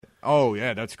Oh,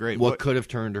 yeah, that's great. What could have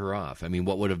turned her off? I mean,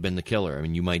 what would have been the killer? I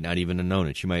mean, you might not even have known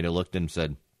it. She might have looked and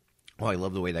said, "Oh, I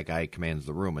love the way that guy commands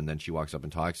the room," and then she walks up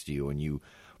and talks to you, and you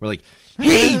were like,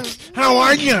 "Hey, how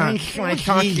are you? Can I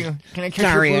talk to you? Can I touch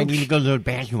Sorry, your I boobs? need to go to the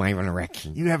bathroom. I have an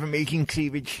erection." You have a making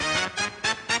cleavage.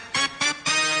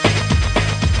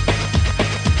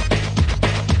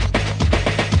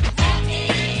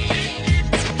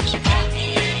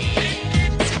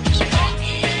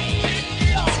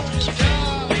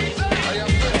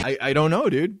 I don't know,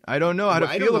 dude. I don't know how to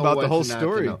feel about the whole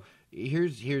story.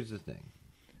 Here's the thing.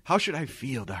 How should I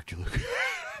feel, Dr. Luke?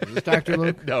 Is this Dr.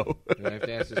 Luke? No. Do I have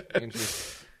to ask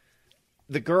this?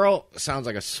 The girl sounds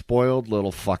like a spoiled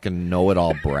little fucking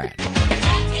know-it-all brat.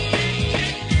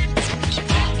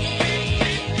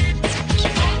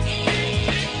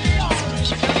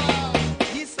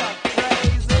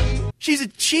 She's a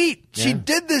cheat. Yeah. She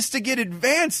did this to get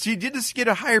advanced. She did this to get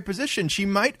a higher position. She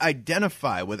might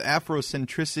identify with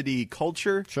Afrocentricity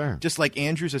culture. Sure. Just like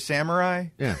Andrew's a samurai.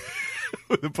 Yeah.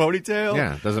 With a ponytail.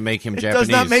 Yeah. Doesn't make him It Japanese. does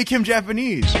not make him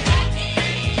Japanese.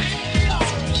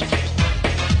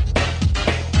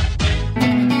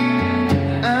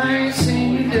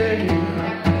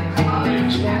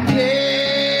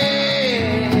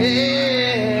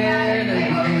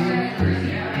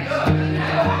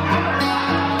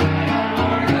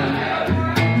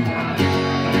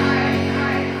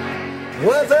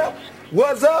 What's up?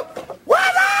 What's up?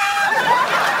 What's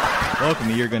up? Welcome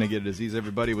to You're Gonna Get a Disease,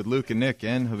 everybody, with Luke and Nick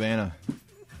and Havana.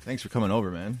 Thanks for coming over,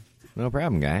 man. No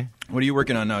problem, guy. What are you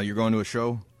working on now? You're going to a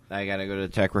show? I got to go to the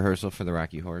tech rehearsal for the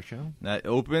Rocky Horror Show. That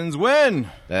opens when?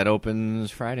 That opens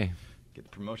Friday. Get the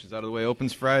promotions out of the way.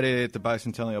 Opens Friday at the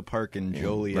Bicentennial Park in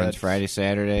Joliet. Runs Friday,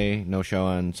 Saturday. No show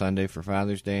on Sunday for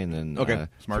Father's Day, and then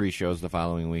smart. 3 shows the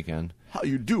following weekend. How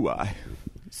you do, I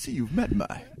see you've met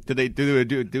my. Do they do?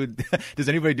 Does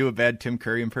anybody do a bad Tim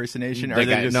Curry impersonation?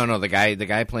 The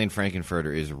guy playing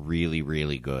Frankenfurter is really,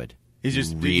 really good. He's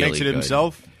just really he makes it good.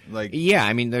 himself. Like, yeah,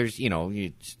 I mean, there's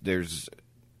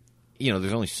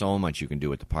only so much you can do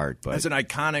with the part, but it's an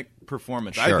iconic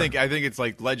performance. Sure. I think it's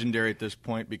like legendary at this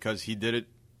point because he did it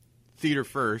theater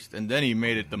first, and then he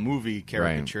made it the movie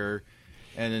caricature.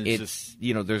 Right. And it's just,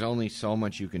 there's only so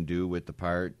much you can do with the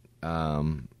part.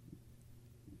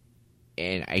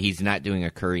 And he's not doing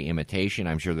a Curry imitation.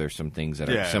 I'm sure there's some things that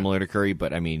are similar to Curry,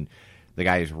 but I mean, the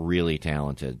guy is really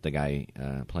talented. The guy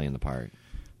playing the part.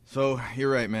 So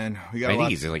you're right, man. I think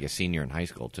he's like a senior in high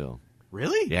school too.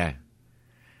 Really? Yeah.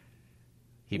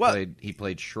 He played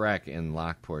Shrek in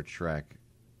Lockport Shrek.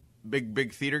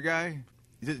 Big theater guy.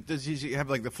 Does he have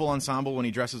like the full ensemble when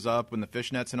he dresses up and the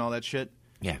fishnets and all that shit?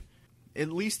 Yeah.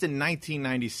 At least in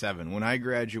 1997, when I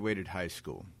graduated high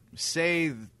school,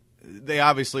 they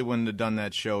obviously wouldn't have done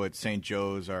that show at St.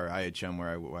 Joe's or IHM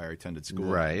where I attended school.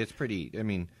 Right. It's pretty. I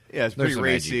mean, it's there's pretty some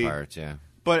racy edgy parts. Yeah.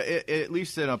 But at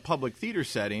least in a public theater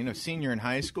setting, a senior in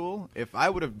high school, if I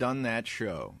would have done that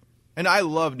show, and I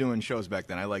loved doing shows back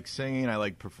then. I liked singing. I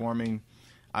liked performing.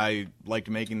 I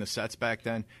liked making the sets back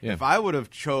then. Yeah. If I would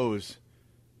have chose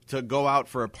to go out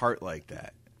for a part like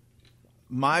that,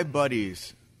 my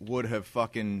buddies would have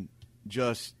fucking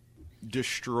just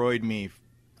destroyed me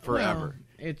forever. Well,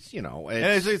 it's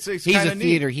it's he's kinda a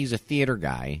theater. neat. He's a theater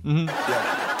guy. Mm-hmm.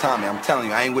 Yeah, Tommy, I'm telling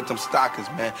you, I ain't with them stalkers,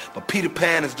 man. But Peter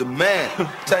Pan is the man. I'm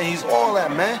telling you, he's all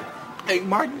that, man. Hey,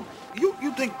 Martin, you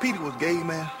think Peter was gay,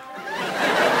 man?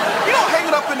 You know,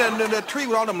 hanging up in the tree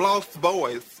with all them lost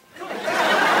boys. The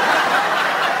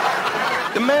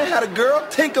man had a girl,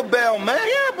 Tinkerbell, man.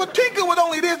 Yeah, but Tinker was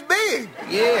only this big.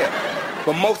 Yeah,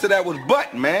 but most of that was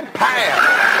butt, man.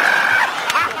 Pow!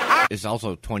 It's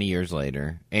also 20 years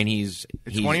later, and he's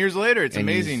 20 years later. It's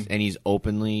amazing, and he's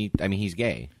openly. I mean, he's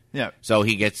gay. Yeah. So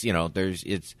he gets.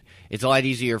 It's a lot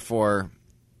easier for.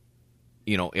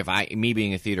 If me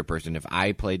being a theater person, if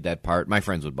I played that part, my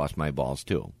friends would bust my balls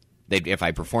too. If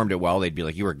I performed it well, they'd be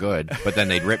like, "You were good," but then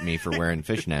they'd rip me for wearing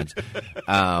fishnets.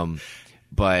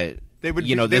 But they would.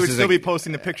 They would still be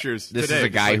posting the pictures. This today. is a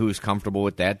guy who's comfortable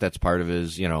with that. That's part of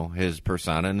his, his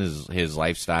persona and his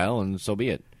lifestyle, and so be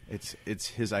it. It's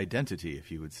his identity,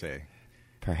 if you would say.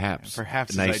 Perhaps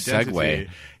nice his identity. Segue.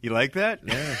 You like that?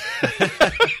 Yeah.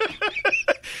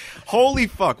 Holy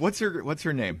fuck! What's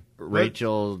her name?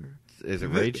 Rachel. Is it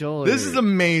Rachel? This is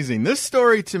amazing. This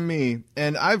story to me,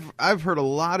 and I've heard a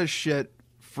lot of shit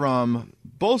from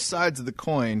both sides of the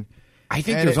coin. I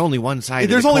think there's only one side.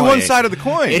 There's only one side of the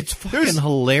coin. It's fucking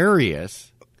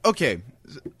hilarious. Okay,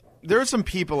 there are some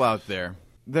people out there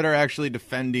that are actually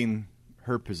defending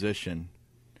her position.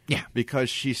 Yeah, because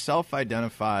she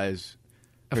self-identifies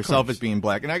herself as being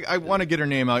black. And I want to get her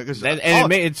name out because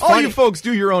it's all funny. you folks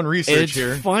do your own research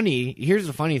here. It's funny. Here's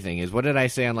the funny thing is, what did I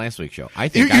say on last week's show? I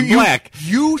think I'm black.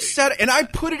 You said it, and I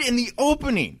put it in the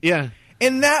opening. Yeah.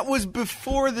 And that was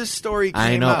before this story came out.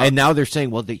 I know. And now they're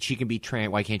saying, well, she can be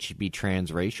trans. Why can't she be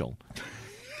transracial?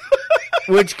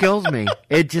 Which kills me.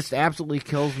 It just absolutely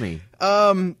kills me.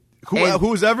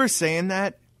 Who's ever saying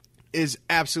that is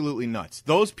absolutely nuts.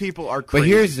 Those people are crazy. But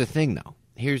here's the thing, though.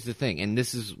 Here's the thing, and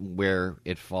this is where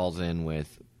it falls in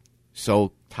with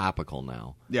so topical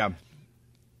now. Yeah.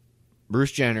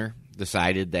 Bruce Jenner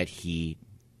decided that he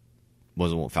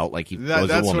felt like he was a woman.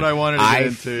 That's what I wanted to get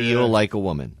into. I feel like a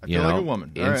woman. I feel like a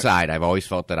woman. All Inside, I've always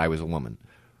felt that I was a woman.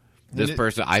 This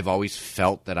person, I've always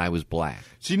felt that I was black.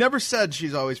 She never said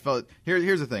she's always felt.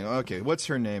 Here's the thing. Okay, what's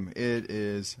her name? It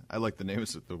is. I like the name.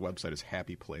 The website is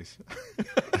Happy Place.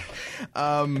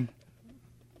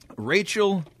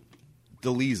 Rachel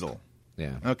DOLEZAL.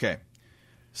 Yeah. Okay.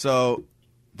 So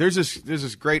there's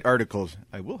this great article.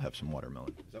 I will have some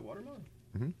watermelon. Is that watermelon?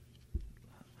 Mm-hmm.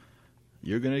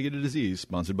 You're gonna get a disease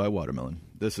sponsored by watermelon.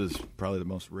 This is probably the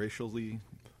most racially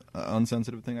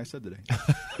unsensitive thing I said today.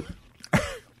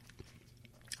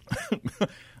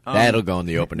 That'll go in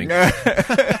the opening.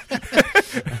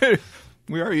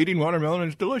 We are eating watermelon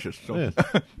and it's delicious. So. Yeah.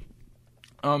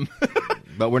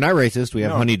 But we're not racist. We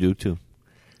have honeydew too.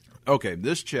 Okay,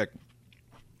 this chick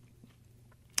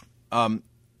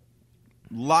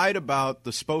lied about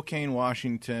the Spokane,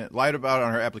 Washington, lied about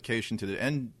on her application to the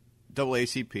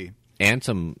NAACP. And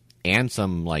some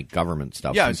like government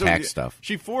stuff, some tax stuff.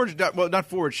 She forged, well, not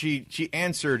forged. She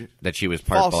answered that she was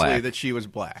part falsely black. That she was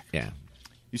black. Yeah.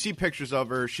 You see pictures of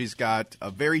her. She's got a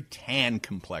very tan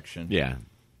complexion. Yeah.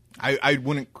 I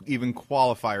wouldn't even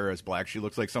qualify her as black. She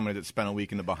looks like somebody that spent a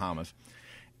week in the Bahamas.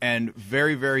 And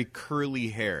very, very curly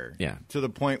hair. Yeah. To the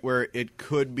point where it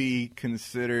could be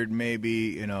considered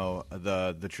maybe,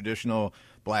 the traditional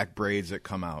black braids that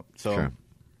come out. So sure.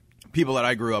 People that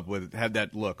I grew up with had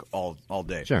that look all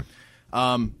day. Sure.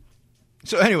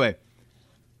 So anyway,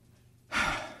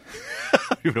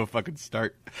 you don't fucking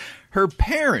start. Her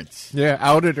parents. Yeah,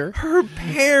 outed her. Her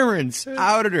parents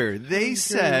outed her. They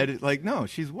said, like, no,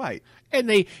 she's white. And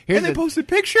they posted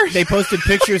pictures. They posted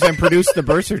pictures and produced the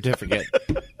birth certificate.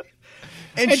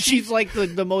 And she's like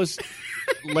the most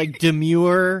like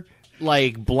demure,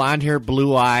 like blonde hair,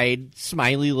 blue eyed,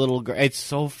 smiley little girl. It's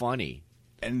so funny.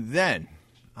 And then,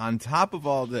 on top of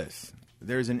all this,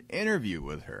 there's an interview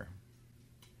with her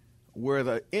where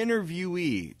the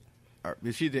interviewee, or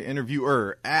is she the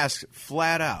interviewer, asks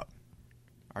flat out,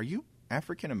 "Are you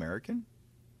African American?"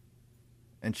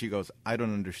 And she goes, "I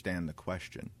don't understand the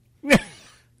question."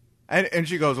 and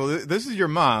she goes, "Well, this is your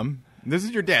mom. This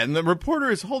is your dad." And the reporter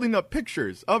is holding up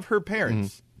pictures of her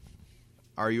parents.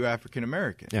 Mm-hmm. "Are you African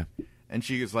American?" Yeah. And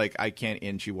she was like, "I can't."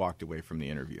 And she walked away from the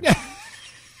interview.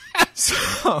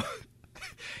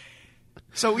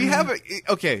 So we have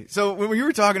okay. So when you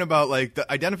were talking about like the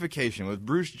identification with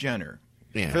Bruce Jenner,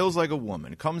 feels like a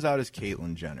woman, comes out as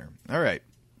Caitlyn Jenner. All right,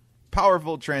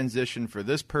 powerful transition for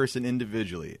this person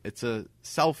individually. It's a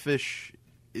selfish.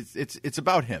 It's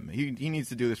about him. He needs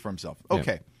to do this for himself.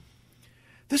 Okay,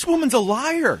 this woman's a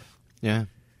liar. Yeah.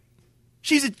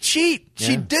 She's a cheat. Yeah.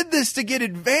 She did this to get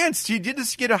advanced. She did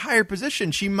this to get a higher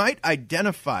position. She might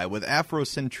identify with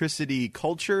Afrocentricity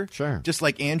culture. Sure. Just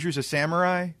like Andrew's a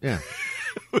samurai. Yeah.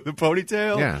 With a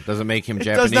ponytail. Yeah. Doesn't make him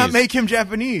Japanese. It does not make him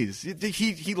Japanese.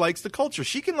 He likes the culture.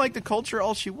 She can like the culture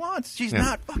all she wants. She's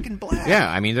not fucking black.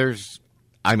 Yeah. I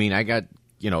got,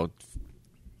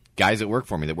 guys that work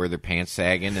for me that wear their pants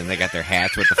sagging and they got their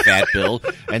hats with the fat bill.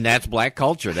 And that's black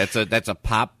culture. That's a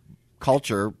pop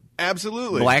culture.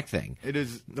 Absolutely. Black thing. It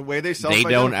is the way they self-identify.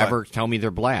 They don't ever tell me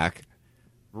they're black.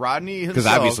 Rodney himself. Because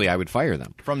obviously I would fire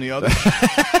them. From the other.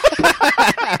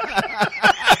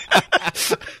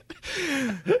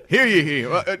 Hear ye.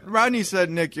 Well, Rodney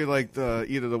said, "Nick, you're like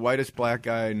either the whitest black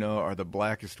guy I know or the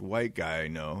blackest white guy I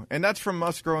know." And that's from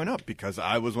us growing up because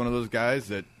I was one of those guys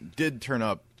that did turn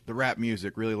up the rap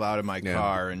music really loud in my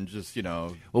car and just,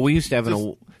 Well, we used to have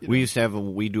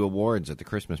we do awards at the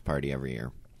Christmas party every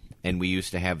year. And we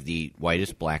used to have the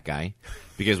whitest black guy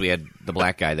because we had the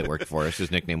black guy that worked for us. His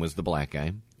nickname was the Black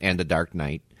Guy and the Dark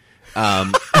Knight.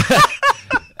 But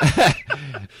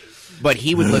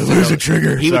he would listen.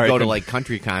 He would go to like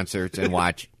country concerts and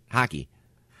watch hockey.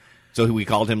 So we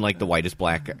called him like the whitest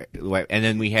black guy. And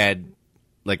then we had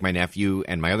like my nephew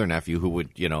and my other nephew who would,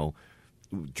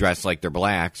 dress like they're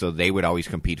black. So they would always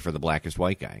compete for the blackest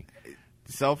white guy.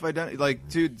 Self-identity, like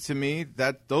to me,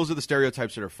 those are the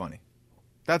stereotypes that are funny.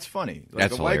 That's funny. Like,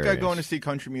 That's a white guy hilarious. going to see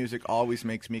country music always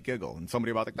makes me giggle. And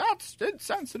somebody about like, that's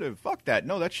insensitive. Fuck that.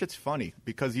 No, that shit's funny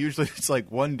because usually it's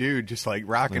like one dude just like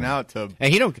rocking out to.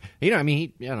 And he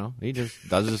just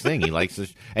does his thing. He likes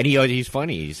this, and he's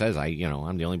funny. He says,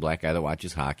 I'm the only black guy that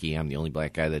watches hockey. I'm the only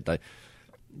black guy that does,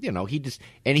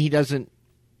 he doesn't.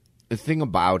 The thing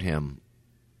about him,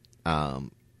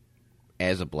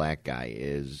 as a black guy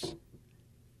is,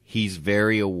 he's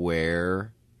very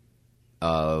aware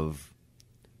of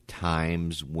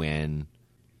times when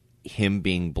him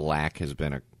being black has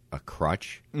been a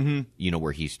crutch,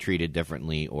 where he's treated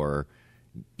differently, or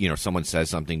someone says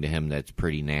something to him that's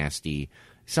pretty nasty,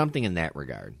 something in that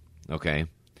regard, okay?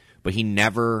 But he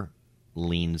never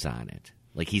leans on it.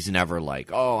 Like, he's never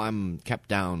like, oh, I'm kept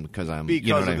down because I'm...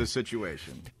 Because of the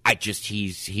situation.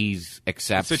 He's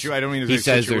accepts... I don't mean to he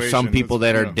say says there's some people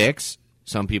that are yeah. dicks,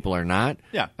 some people are not.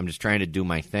 Yeah. I'm just trying to do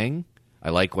my thing. I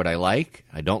like what I like.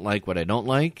 I don't like what I don't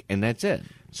like, and that's it.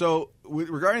 So,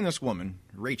 regarding this woman,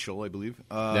 Rachel, I believe.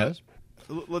 Yes.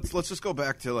 Let's just go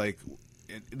back to, like,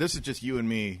 this is just you and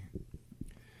me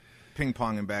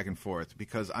ping-ponging back and forth,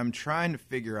 because I'm trying to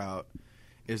figure out,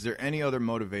 is there any other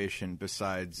motivation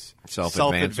besides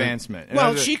self-advancement?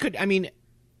 Well, she could,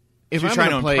 if she's I'm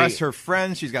trying to play, impress her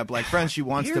friends. She's got black friends. She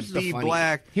wants to be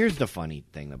black. Here's the funny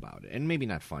thing about it, and maybe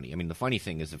not funny. The funny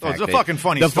thing is the fact it's a that fucking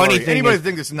funny the story. funny thing Anybody is,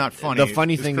 think this is not funny? The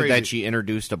funny thing is crazy. that she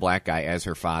introduced a black guy as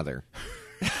her father.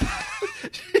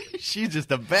 She's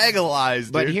just a bag of lies,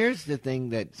 dude. But here's the thing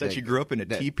that she grew up in a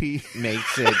teepee.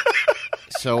 Makes it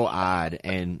so odd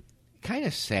and kind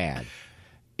of sad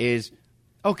is,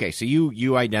 okay, so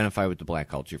you identify with the black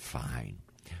culture, fine.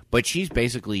 But she's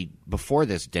basically, before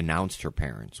this, denounced her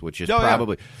parents, which is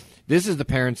probably... Yeah. This is the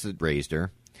parents that raised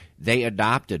her. They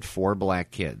adopted 4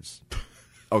 black kids.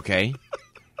 Okay?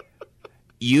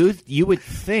 You would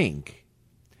think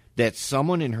that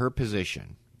someone in her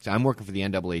position... So I'm working for the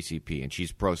NAACP, and she's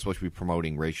supposed to be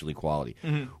promoting racial equality,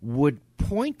 would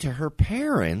point to her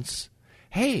parents,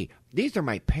 hey, these are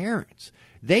my parents.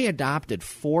 They adopted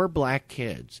 4 black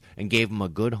kids and gave them a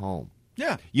good home.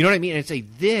 Yeah. You know what I mean? And say,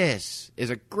 this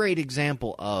is a great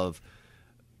example of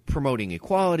promoting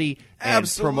equality and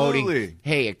promoting,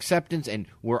 hey, acceptance, and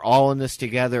we're all in this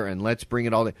together, and let's bring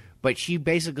it all in. But she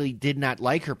basically did not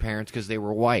like her parents because they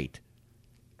were white.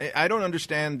 I don't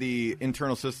understand the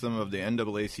internal system of the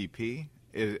NAACP.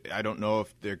 I don't know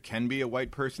if there can be a white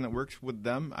person that works with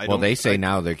them. They say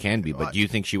now there can be, but do you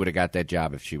think she would have got that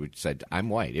job if she would said, I'm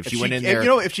white? If she went in there...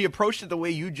 if she approached it the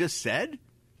way you just said,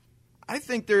 I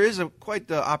think there is quite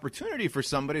the opportunity for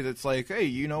somebody that's like, hey,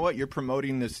 you know what? You're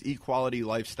promoting this equality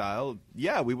lifestyle.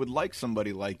 Yeah, we would like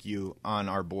somebody like you on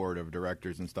our board of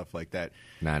directors and stuff like that.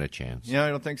 Not a chance. I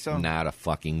don't think so? Not a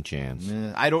fucking chance.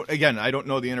 I don't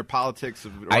know the inner politics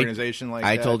of an organization like that.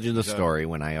 I told you the story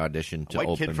when I auditioned to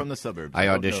white kid from the suburbs. I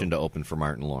auditioned to open for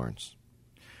Martin Lawrence.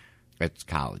 It's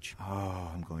college.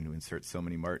 Oh, I'm going to insert so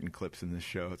many Martin clips in this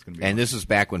show. It's going to be. And this is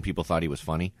back when people thought he was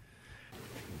funny.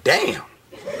 Damn.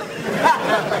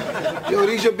 Yo,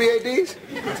 these your BADs?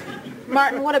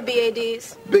 Martin, what are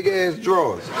BADs? Big ass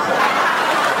drawers.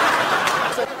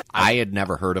 I had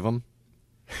never heard of him.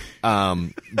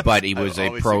 But he was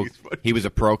he was a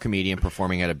pro comedian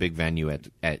performing at a big venue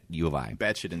at U of I.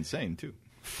 Batshit insane too.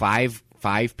 Five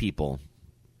people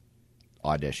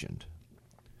auditioned.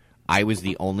 I was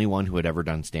the only one who had ever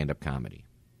done stand-up comedy.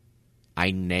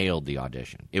 I nailed the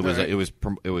audition. It was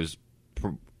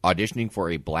auditioning for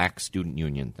a black student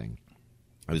union thing.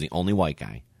 I was the only white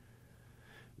guy.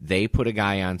 They put a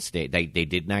guy on stage. They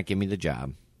did not give me the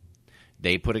job.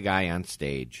 They put a guy on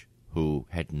stage who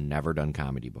had never done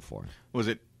comedy before. Was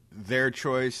it their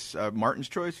choice, Martin's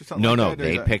choice or something? No, like that?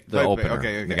 they picked the opener.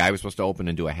 Okay. The guy was supposed to open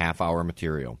and do a half-hour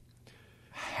material.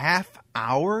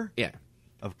 Half-hour? Yeah.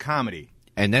 Of comedy.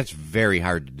 And that's very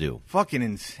hard to do. Fucking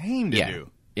insane to do.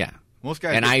 Yeah. Most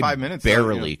guys do 5 minutes. And I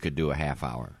barely could do a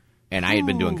half-hour. And I had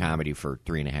been doing comedy for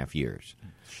 3.5 years.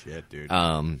 Shit, dude.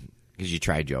 Because you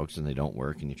try jokes and they don't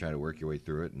work, and you try to work your way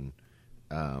through it. And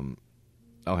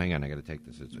oh, hang on, I got to take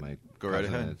this. It's my Go right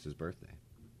ahead. It's his birthday.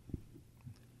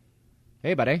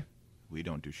 Hey, buddy. We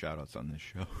don't do shout-outs on this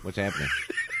show. What's happening?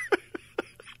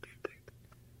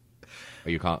 Are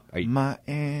you calling? My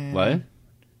aunt. What?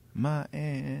 My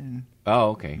aunt.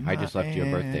 Oh, okay. I just left you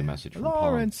a birthday message from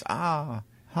Lawrence. Pong.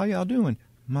 How y'all doing?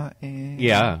 My aunt.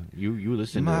 Yeah, you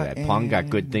listen to that. Pong got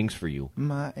good things for you.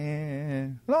 My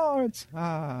aunt. Lawrence.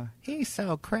 He's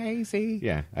so crazy.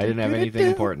 Yeah, I didn't have anything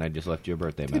important. I just left you a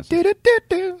birthday message. All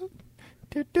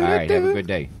right, have a good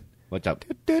day. What's up?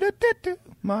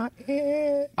 My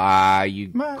aunt. You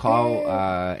call,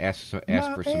 ask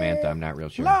for Samantha. I'm not real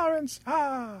sure. Lawrence.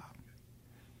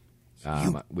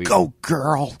 Go,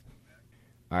 girl.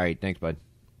 All right, thanks, bud.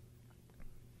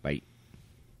 Bye.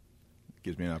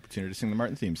 Gives me an opportunity to sing the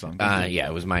Martin theme song. Yeah,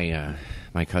 it was my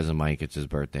cousin Mike. It's his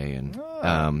birthday, and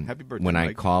happy birthday, when Mike.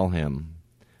 I call him,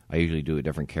 I usually do a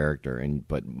different character,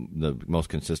 but the most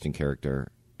consistent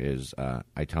character is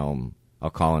I tell him I'll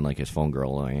call in like his phone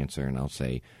girl will answer, and I'll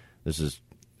say, "This is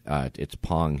it's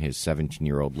Pong, his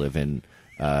 17-year-old live-in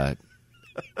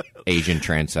Asian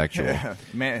transsexual,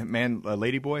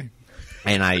 lady boy."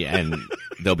 And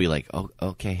they'll be like, "Oh,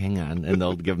 okay, hang on," and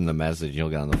they'll give him the message. And he'll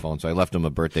get on the phone. So I left him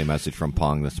a birthday message from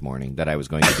Pong this morning that I was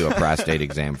going to do a prostate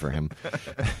exam for him.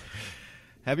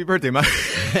 Happy birthday, Mike.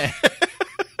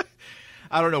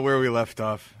 I don't know where we left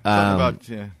off. Something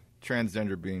about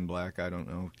transgender being black. I don't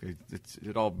know.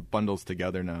 It all bundles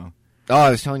together now. Oh, I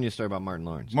was telling you a story about Martin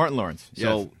Lawrence. Martin Lawrence.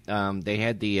 Yes. So they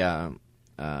had the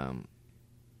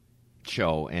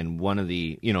show, and one of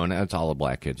the and that's all the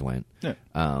black kids went. Yeah.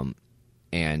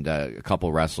 And a couple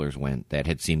wrestlers went that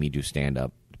had seen me do stand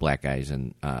up, black guys,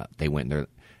 and they went there.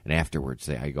 And afterwards,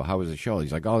 I go, "How was the show?"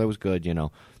 He's like, "Oh, that was good."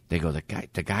 They go,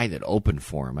 "The guy that opened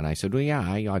for him," and I said, "Well, yeah,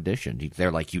 I auditioned."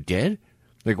 They're like, "You did?"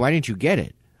 Like, "Why didn't you get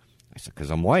it?" I said,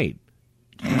 "Because I'm white."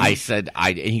 I said,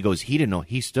 and he goes, he didn't know.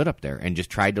 He stood up there and just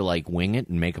tried to like wing it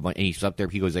and make a bunch. And he's up there.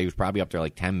 He goes, he was probably up there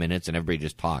like 10 minutes, and everybody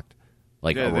just talked,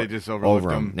 like they just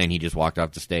over him. And he just walked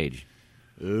off the stage.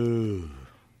 Ooh,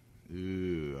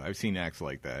 I've seen acts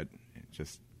like that.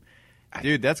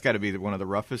 Dude, that's got to be one of the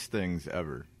roughest things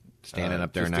ever. Standing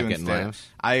up there and not getting laughs.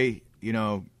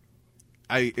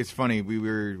 It's funny. We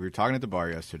were talking at the bar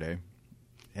yesterday,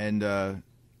 and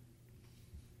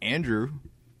Andrew,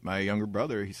 my younger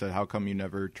brother, he said, "How come you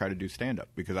never try to do stand-up?"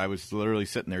 Because I was literally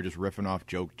sitting there just riffing off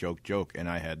joke, and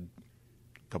I had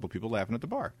a couple people laughing at the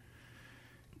bar.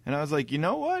 And I was like, you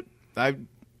know what? I've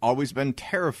always been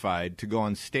terrified to go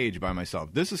on stage by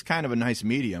myself. This is kind of a nice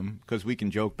medium because we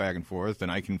can joke back and forth,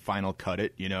 and I can final cut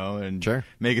it, and sure,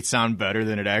 make it sound better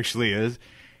than it actually is.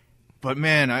 But,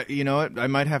 man, you know what? I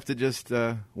might have to just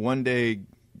one day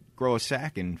grow a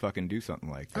sack and fucking do something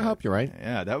like that. I hope you're right.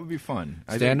 Yeah, that would be fun.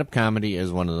 Stand-up comedy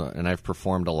is one of the, and I've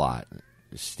performed a lot.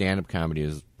 Stand-up comedy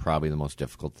is probably the most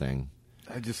difficult thing.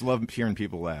 I just love hearing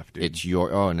people laugh, dude. It's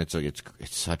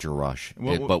such a rush.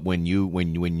 But when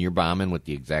you're bombing with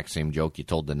the exact same joke you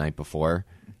told the night before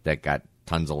that got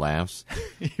tons of laughs,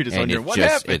 you're just wondering what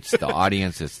happened. It's the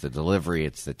audience, it's the delivery,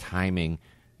 it's the timing.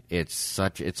 It's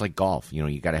like golf.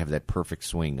 You got to have that perfect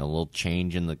swing. A little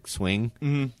change in the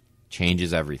swing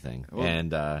changes everything. Well,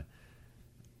 and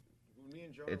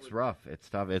it's rough. It's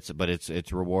tough.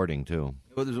 It's rewarding too.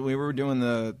 We were doing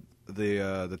the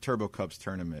Turbo Cups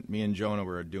tournament. Me and Jonah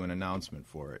were doing an announcement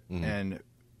for it, and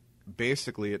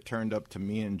basically it turned up to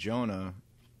me and Jonah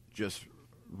just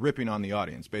ripping on the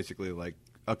audience. Basically, like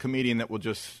a comedian that will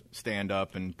just stand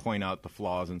up and point out the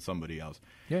flaws in somebody else.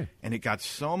 Yeah. And it got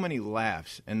so many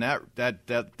laughs, and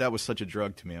that was such a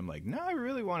drug to me. I'm like, no, I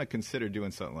really want to consider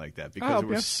doing something like that because it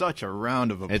was such a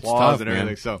round of applause. It's tough, and everything.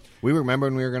 Man. So we remember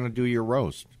when we were going to do your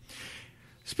roast.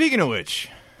 Speaking of which,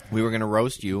 we were going to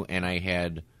roast you, and I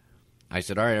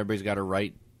said, all right, everybody's got to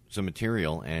write some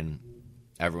material, and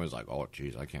everyone's like, oh,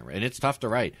 geez, I can't write. And it's tough to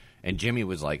write. And Jimmy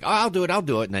was like, oh, I'll do it.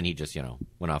 And then he just,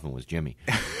 went off and was Jimmy.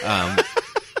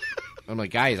 I'm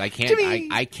like, guys, I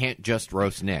can't just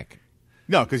roast Nick.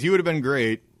 No, because you would have been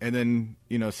great, and then,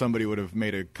 somebody would have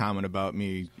made a comment about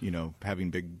me, having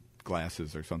big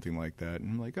glasses or something like that.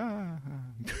 And I'm like,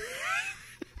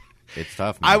 It's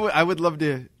tough, man. I would love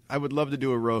to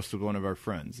do a roast with one of our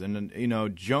friends. And then,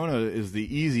 Jonah is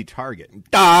the easy target.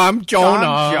 I'm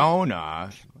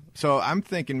Jonah. So I'm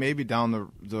thinking maybe down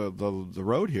the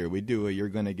road here we do a You're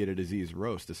Gonna Get a Disease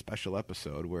roast, a special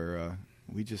episode where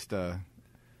we just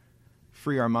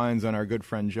free our minds on our good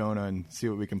friend Jonah and see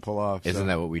what we can pull off. Isn't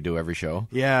that what we do every show?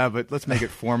 Yeah, but let's make it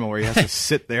formal where he has to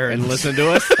sit there and listen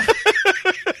to us.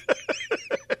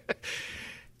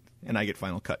 And I get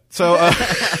final cut. So,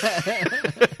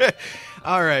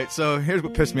 all right. So here's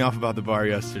what pissed me off about the bar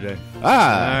yesterday. All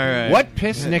right. What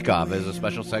pissed Nick off is a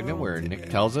special segment where Nick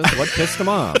tells us what pissed him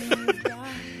off.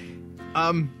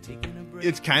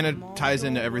 It kind of ties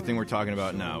into everything we're talking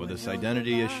about now with this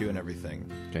identity issue and everything.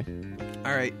 Okay.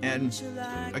 All right. And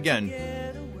again,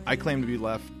 I claim to be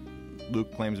left.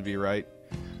 Luke claims to be right.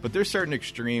 But there's certain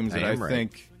extremes that I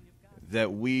think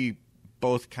that we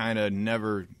both kind of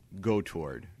never go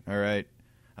toward. All right?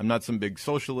 I'm not some big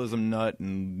socialism nut,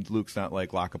 and Luke's not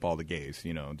like lock up all the gays.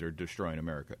 They're destroying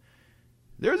America.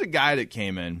 There's a guy that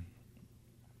came in,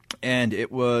 and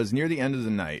it was near the end of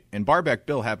the night, and Barback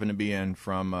Bill happened to be in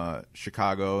from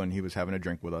Chicago, and he was having a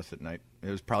drink with us at night. It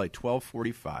was probably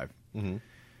 12:45.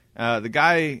 Mm-hmm. The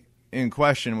guy in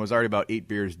question was already about 8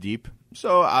 beers deep.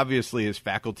 So obviously his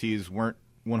faculties weren't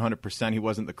 100%. He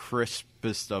wasn't the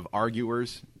crispest of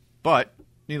arguers. But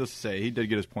needless to say, he did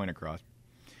get his point across.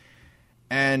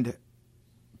 And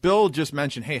Bill just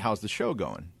mentioned, hey, how's the show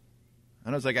going?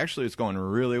 And I was like, actually, it's going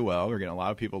really well. We're getting a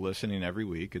lot of people listening every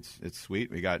week. It's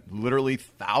sweet. We got literally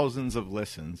thousands of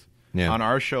listens on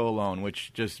our show alone,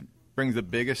 which just brings the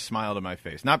biggest smile to my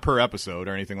face. Not per episode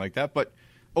or anything like that, but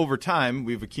over time,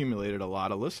 we've accumulated a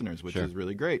lot of listeners, which is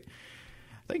really great.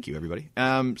 Thank you, everybody.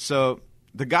 So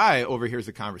the guy overhears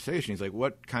the conversation. He's like,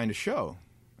 what kind of show?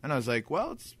 And I was like,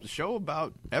 well, it's a show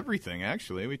about everything,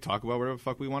 actually. We talk about whatever the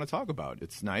fuck we want to talk about.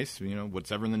 It's nice. You know,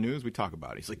 whatever in the news, we talk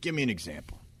about it. He's like, give me an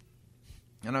example.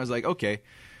 And I was like, okay.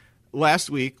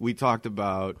 Last week, we talked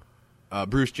about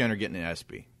Bruce Jenner getting an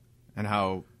ESPY and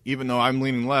how even though I'm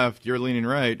leaning left, you're leaning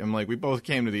right. I'm like, we both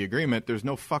came to the agreement. There's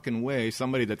no fucking way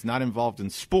somebody that's not involved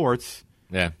in sports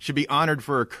should be honored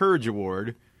for a Courage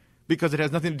Award because it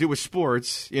has nothing to do with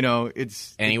sports. You know,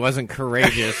 it's... And he wasn't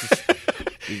courageous.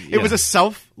 It was a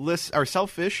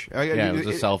selfish. Yeah, it was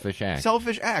a selfish act.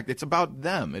 Selfish act. It's about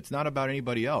them. It's not about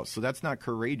anybody else. So that's not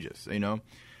courageous, you know.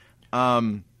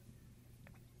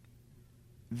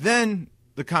 Then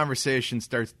the conversation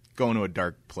starts going to a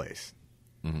dark place.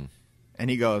 Mm-hmm. And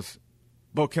he goes,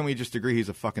 well, can we just agree he's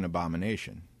a fucking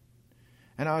abomination?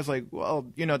 And I was like, well,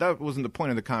 you know, that wasn't the point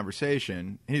of the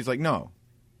conversation. And he's like, no,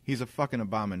 he's a fucking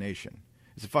abomination.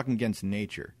 It's a fucking against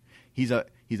nature. He's a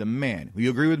man. Will you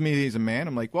agree with me that he's a man?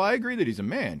 I'm like, well, I agree that he's a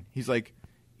man. He's like,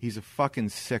 he's a fucking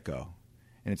sicko.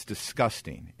 And it's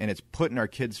disgusting. And it's put in our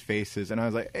kids' faces. And I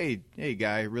was like, hey,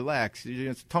 guy, relax.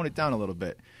 Just tone it down a little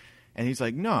bit. And he's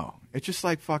like, no, it's just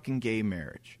like fucking gay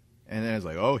marriage. And then I was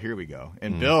like, oh, here we go.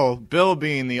 And Bill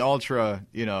being the ultra,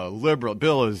 you know, liberal,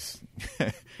 Bill is...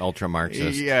 ultra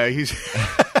Marxist. Yeah,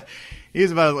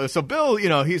 he's about... So Bill, you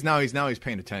know, he's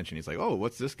paying attention. He's like, oh,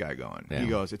 what's this guy going? Yeah. He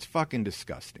goes, it's fucking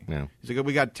disgusting. Yeah. He's like,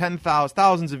 we got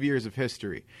thousands of years of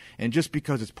history. And just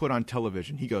because it's put on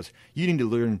television, he goes, you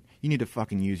need to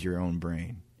fucking use your own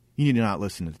brain. You need to not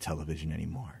listen to the television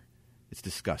anymore. It's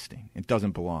disgusting. It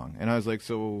doesn't belong. And I was like,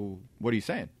 so what are you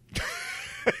saying?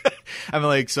 I'm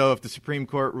like, so if the Supreme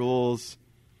Court rules,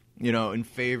 you know, in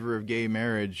favor of gay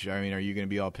marriage, I mean, are you going to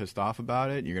be all pissed off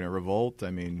about it? You're going to revolt? I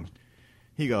mean,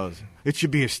 he goes, it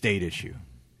should be a state issue.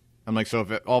 I'm like, so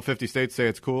if all 50 states say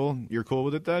it's cool, you're cool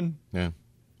with it then? Yeah.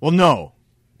 Well, no.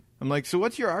 I'm like, so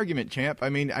what's your argument, champ? I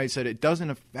mean, I said, it doesn't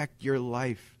affect your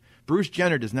life. Bruce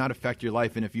Jenner does not affect your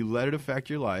life, and if you let it affect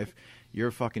your life, you're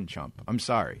a fucking chump. I'm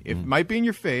sorry. It might be in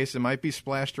your face. It might be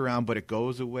splashed around, but it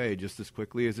goes away just as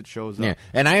quickly as it shows up. Yeah,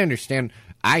 and I understand.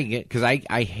 I get because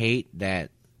I hate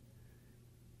that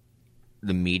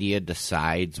the media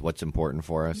decides what's important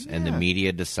for us, and the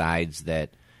media decides that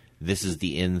this is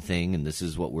the in thing, and this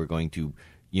is what we're going to,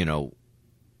 you know.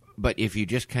 But if you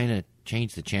just kind of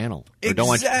change the channel, or don't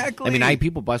watch, I mean,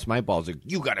 people bust my balls. Like,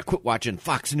 you got to quit watching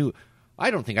Fox News. I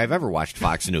don't think I've ever watched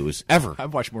Fox News, ever.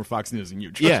 I've watched more Fox News than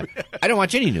you. Yeah, I don't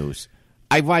watch any news.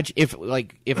 I watch, if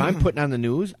I'm putting on the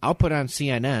news, I'll put on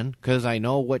CNN because I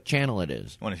know what channel it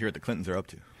is. I want to hear what the Clintons are up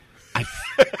to.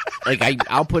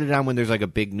 I'll put it on when there's like a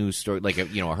big news story, like a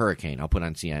hurricane. I'll put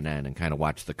on CNN and kind of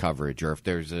watch the coverage. Or if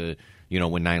there's when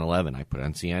 9/11, I put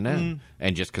on CNN.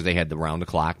 And just because they had the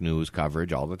round-the-clock news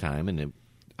coverage all the time. And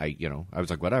I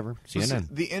was like, whatever, CNN. Listen,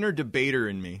 the inner debater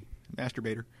in me,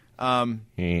 masturbator,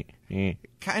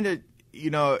 kind of,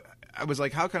 I was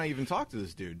like, how can I even talk to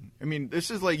this dude? I mean,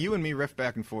 this is like you and me riff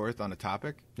back and forth on a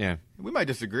topic. Yeah. We might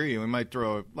disagree. We might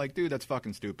throw, like, dude, that's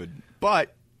fucking stupid. But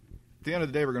at the end of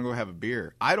the day, we're going to go have a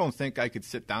beer. I don't think I could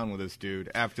sit down with this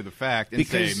dude after the fact and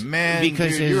say, man,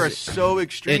 dude, you are so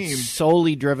extreme. It's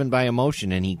solely driven by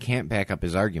emotion, and he can't back up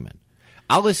his argument.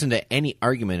 I'll listen to any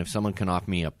argument if someone can offer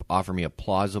me a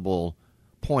plausible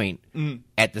point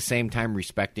at the same time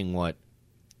respecting what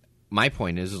my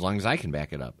point is, as long as I can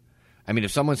back it up. I mean,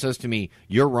 if someone says to me,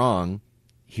 you're wrong,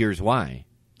 here's why.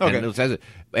 Okay. And it says it,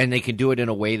 and they can do it in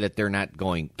a way that they're not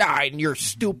going, and you're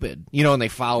stupid, and they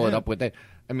follow it up with that.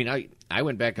 I mean, I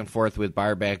went back and forth with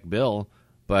Barback Bill,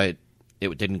 but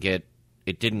it didn't get.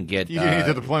 You didn't get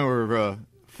to the point where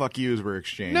fuck yous were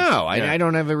exchanged. No, I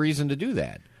don't have a reason to do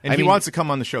that. And he wants to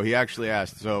come on the show. He actually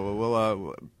asked. So,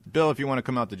 well, Bill, if you want to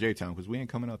come out to J-Town, because we ain't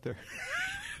coming out there.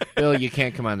 Bill, you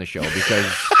can't come on the show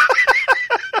because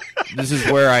this is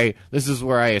where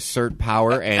I assert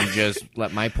power and just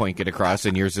let my point get across,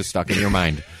 and yours is stuck in your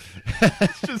mind.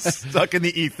 It's just stuck in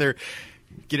the ether.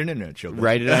 Get an internet show.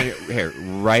 Write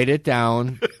it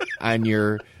down on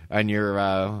your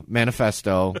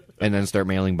manifesto, and then start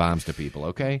mailing bombs to people.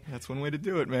 Okay, that's one way to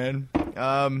do it, man.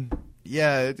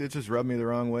 Yeah, it just rubbed me the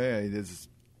wrong way.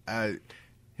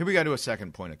 Here we got to a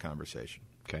second point of conversation.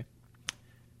 Okay.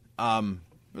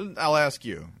 I'll ask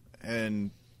you, and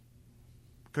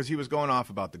because he was going off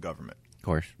about the government. Of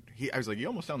course. I was like, you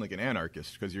almost sound like an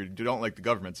anarchist because you don't like the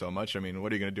government so much. I mean,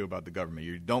 what are you going to do about the government?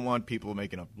 You don't want people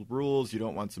making up rules. You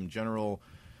don't want some general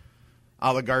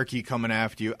oligarchy coming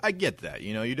after you. I get that.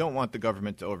 You know, you don't want the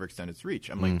government to overextend its reach.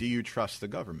 I'm like, do you trust the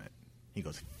government? He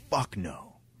goes, fuck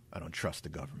no. I don't trust the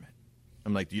government.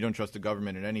 I'm like, you don't trust the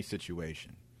government in any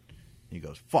situation? He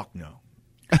goes, fuck no.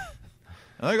 I'm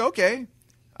like, okay.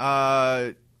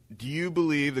 Do you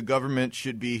believe the government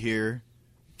should be here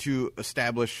to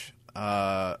establish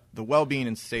the well-being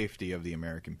and safety of the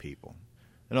American people?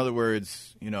 In other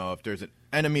words, you know, if there's an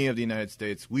enemy of the United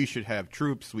States, we should have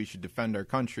troops, we should defend our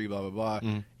country, blah, blah,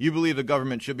 blah. You believe the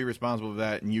government should be responsible for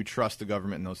that, and you trust the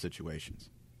government in those situations?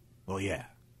 Well, yeah.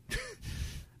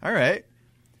 All right.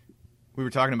 We were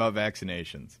talking about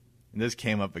vaccinations, and this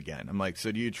came up again. I'm like,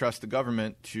 so do you trust the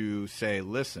government to say,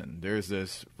 listen, there's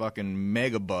this fucking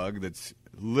mega bug that's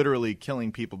literally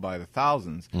killing people by the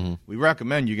thousands. We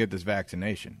recommend you get this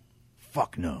vaccination.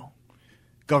 Fuck no.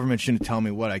 Government shouldn't tell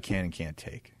me what I can and can't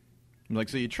take. I'm like,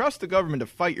 so you trust the government to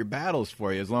fight your battles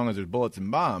for you as long as there's bullets and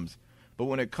bombs, but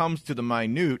when it comes to the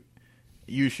minute,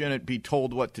 you shouldn't be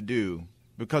told what to do,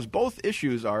 because both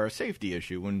issues are a safety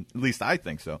issue, when at least I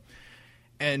think so.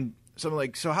 And so I'm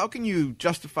like, so how can you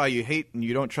justify you hate and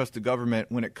you don't trust the government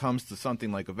when it comes to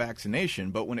something like a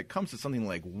vaccination, but when it comes to something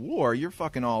like war, you're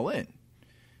fucking all in?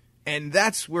 And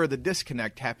that's where the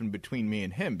disconnect happened between me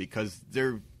and him, because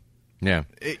they're... Yeah.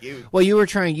 Well, you were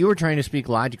trying to speak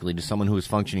logically to someone who was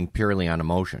functioning purely on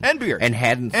emotion and beer, and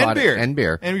hadn't thought and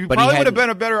beer, and you but probably would have been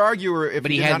a better arguer if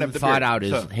but he he did not hadn't have the thought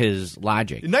beer. out his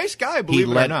logic. Nice guy, believe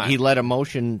it or not. He let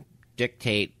emotion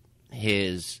dictate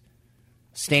his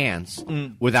stance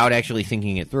without actually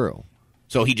thinking it through.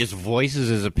 So he just voices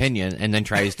his opinion and then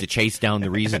tries to chase down the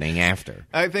reasoning after.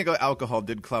 I think alcohol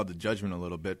did cloud the judgment a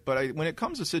little bit, but when it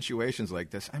comes to situations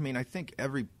like this, I mean, I think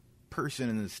every person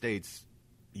in the States,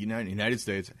 United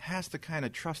States, has to kind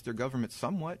of trust their government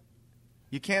somewhat.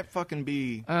 You can't fucking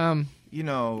be, you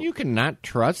know... You can not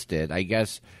trust it, I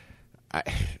guess.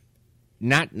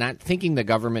 Not thinking the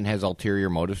government has ulterior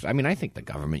motives. I mean, I think the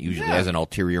government usually has an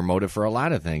ulterior motive for a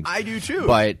lot of things. I do, too.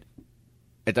 But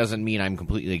it doesn't mean I'm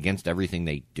completely against everything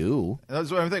they do. That's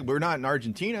what I'm thinking. We're not in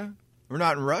Argentina. We're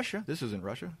not in Russia. This isn't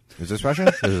Russia. Is this Russia?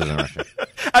 This isn't Russia.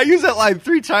 I used that line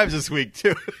 3 times this week,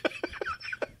 too.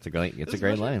 It's a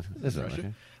great line. This is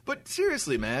Russia. But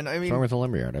seriously, man, I mean... What's wrong with the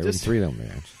lumberyard? I read 3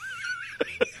 lumberyards.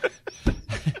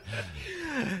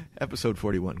 Episode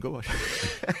 41. Go watch.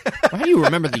 Why do you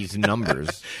remember these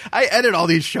numbers? I edit all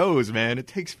these shows, man. It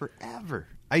takes forever.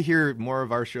 I hear more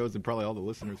of our shows than probably all the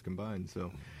listeners combined.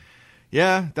 So,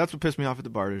 yeah, that's what pissed me off at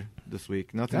the bar this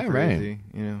week. Nothing crazy,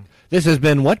 you know. This has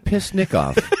been What Pissed Nick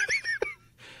Off.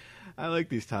 I like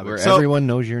these topics. Where everyone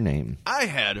knows your name. I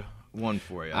had one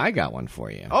for you. I got one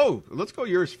for you. Oh, let's go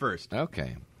yours first.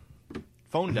 Okay.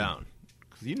 Phone down.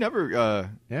 Because you never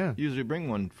yeah. usually bring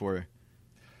one for you.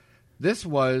 This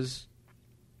was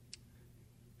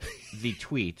the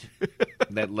tweet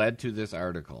that led to this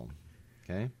article.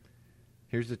 Okay?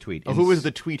 Here's the tweet. Oh, who was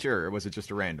the tweeter, or was it just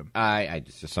a random?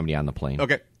 Just somebody on the plane.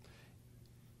 Okay.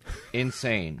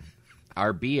 Insane.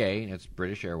 Our BA, that's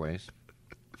British Airways,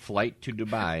 flight to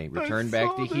Dubai, returned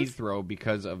back to Heathrow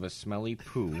because of a smelly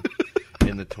poo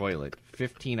in the toilet.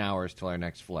 15 hours till our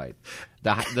next flight.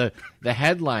 The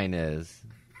headline is...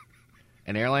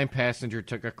 An airline passenger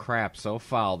took a crap so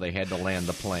foul they had to land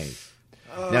the plane.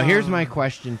 Now, here's my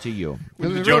question to you.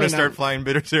 Did Jonah start flying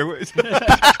British Airways?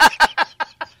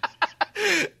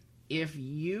 If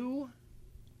you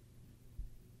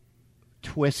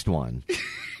twist one...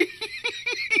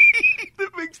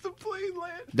 that makes the plane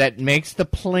land. That makes the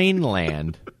plane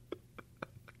land.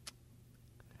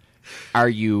 Are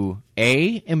you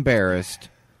A, embarrassed,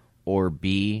 or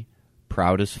B,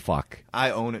 proud as fuck? I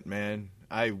own it, man.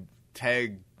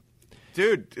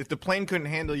 Dude, if the plane couldn't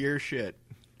handle your shit.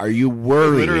 Are you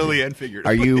worried? Literally and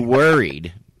figuratively. Are you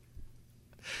worried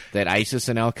that ISIS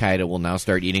and Al-Qaeda will now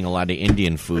start eating a lot of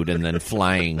Indian food and then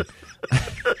flying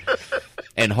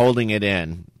and holding it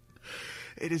in?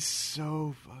 It is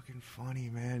so fucking funny,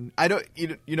 man.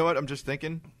 You know what? I'm just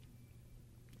thinking.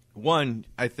 1,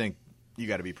 I think you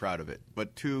got to be proud of it.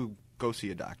 But 2, go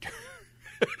see a doctor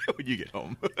when you get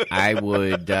home. I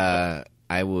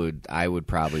would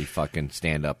probably fucking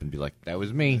stand up and be like, that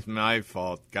was me. It's my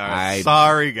fault, guys.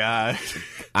 Sorry, guys.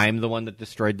 I'm the one that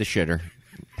destroyed the shitter.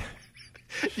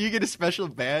 Do you get a special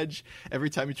badge every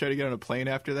time you try to get on a plane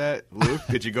after that? Luke,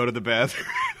 did you go to the bathroom?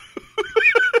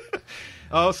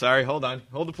 Oh, sorry. Hold on.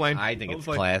 Hold the plane. I think Hold it's the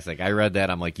plane. classic. I read that.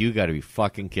 I'm like, you got to be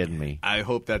fucking kidding me. I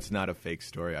hope that's not a fake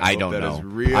story. I don't know. Is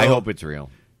real. I hope it's real.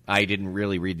 I didn't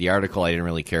really read the article. I didn't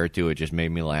really care to. It just made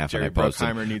me laugh. Jerry and I posted.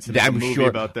 Bruckheimer needs to make a movie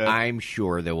about that. I'm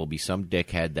sure there will be some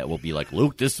dickhead that will be like,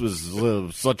 Luke, this was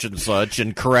such and such,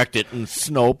 and correct it, and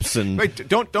Snopes, and Wait,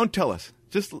 don't tell us.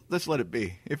 Just let's let it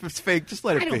be. If it's fake, just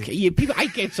let it I don't be. care. People, I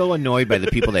get so annoyed by the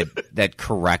people that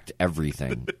correct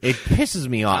everything. It pisses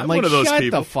me off. I'm like, one of those shut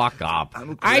people. the fuck up.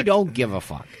 I don't give a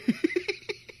fuck.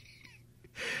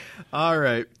 All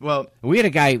right. Well, We had a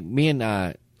guy, me and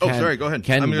Ken, sorry, go ahead.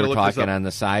 Ken I'm gonna were look this talking up. on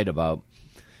the side about.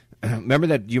 Do you remember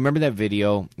that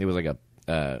video? It was like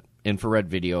a infrared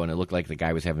video, and it looked like the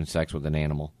guy was having sex with an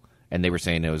animal, and they were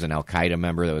saying it was an Al Qaeda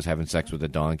member that was having sex with a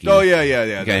donkey. oh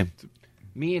yeah. Okay.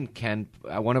 Me and Ken,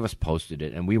 one of us posted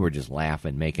it, and we were just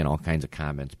laughing, making all kinds of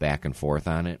comments back and forth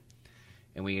on it.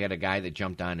 And we had a guy that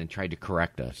jumped on and tried to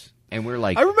correct us. And we're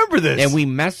like, I remember this. And we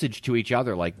messaged to each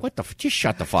other like, what the, just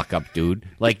shut the fuck up, dude.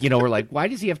 Like, we're like, why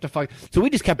does he have to fuck? So we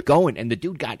just kept going. And the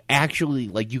dude got actually,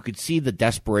 like, you could see the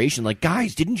desperation. Like,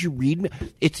 guys, didn't you read me?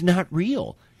 It's not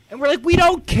real. And we're like, we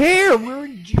don't care. We're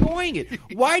enjoying it.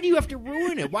 Why do you have to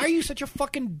ruin it? Why are you such a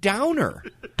fucking downer?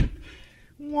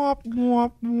 Wop,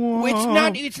 wop,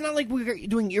 wop. It's not like we're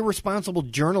doing irresponsible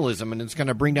journalism and it's going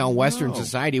to bring down Western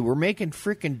society. We're making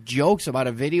freaking jokes about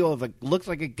a video of looks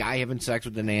like a guy having sex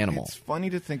with an animal. It's funny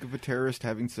to think of a terrorist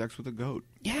having sex with a goat.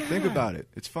 Yeah. Think about it.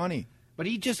 It's funny. But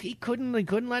he couldn't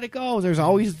let it go. There's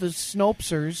always the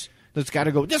Snopesers that's got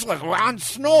to go, this was on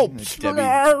Snopes.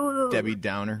 Debbie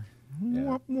Downer. Yeah.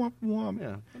 Wop, wop, wop.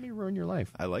 Yeah, let me ruin your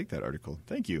life. I like that article.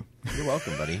 Thank you. You're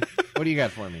welcome, buddy. What do you got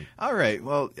for me? All right.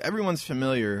 Well, everyone's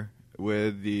familiar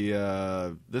with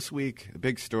the this week. The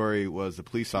big story was the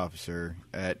police officer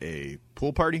at a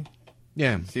pool party.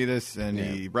 Yeah. See this? And Yeah.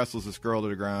 he wrestles this girl to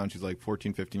the ground. She's like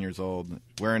 14, 15 years old,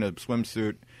 wearing a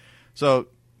swimsuit. So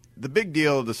the big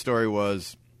deal of the story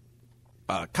was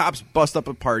cops bust up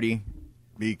a party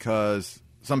because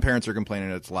some parents are complaining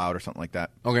that it's loud or something like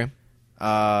that. Okay.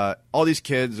 All these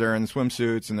kids are in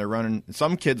swimsuits and they're running.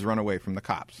 Some kids run away from the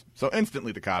cops. So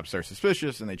instantly the cops are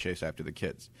suspicious and they chase after the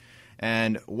kids.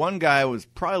 And one guy was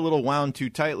probably a little wound too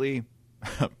tightly,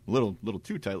 little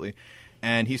too tightly,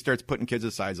 and he starts putting kids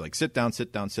aside. He's like, sit down,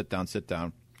 sit down, sit down, sit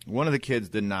down. One of the kids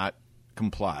did not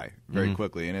comply very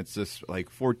quickly, and it's this like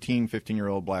 14,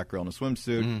 15-year-old black girl in a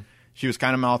swimsuit. She was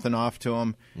kind of mouthing off to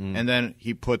him, and then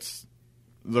he puts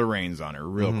the reins on her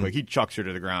real quick. He chucks her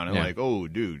to the ground and like, oh,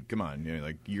 dude, come on.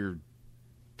 Like, you're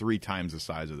 3 times the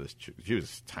size of this. She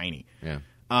was tiny.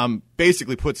 Yeah.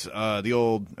 Basically puts the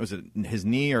old, was it his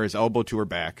knee or his elbow to her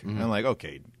back. And I'm like,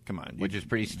 okay, come on. Which is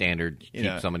pretty standard.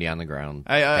 Keep somebody on the ground.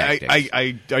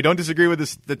 I don't disagree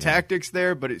with the tactics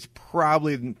there, but it's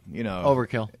probably,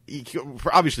 Overkill.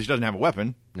 Obviously, she doesn't have a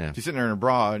weapon. Yeah. She's sitting there in a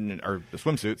bra or a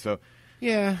swimsuit. So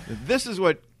Yeah. this is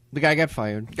what The guy got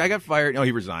fired. No,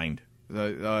 he resigned.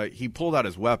 He pulled out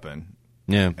his weapon.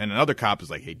 Yeah. And another cop is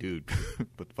like, hey, dude,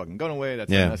 put the fucking gun away.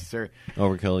 That's unnecessary.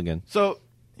 Overkill again. So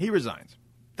he resigns.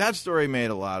 That story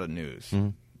made a lot of news.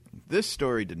 This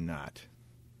story did not.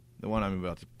 The one I'm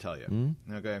about to tell you.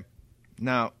 Okay.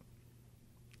 Now,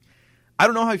 I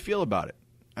don't know how I feel about it.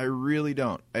 I really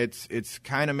don't. It's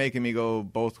kind of making me go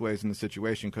both ways in the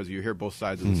situation because you hear both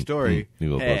sides of the story.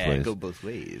 You go both ways. Go both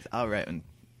ways. All right. And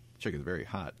chick is very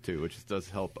hot, too, which does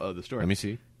help the story. Let me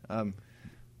see.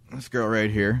 This girl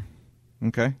right here.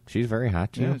 Okay. She's very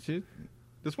hot, too. Yeah,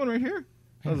 this one right here.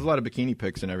 Well, there's a lot of bikini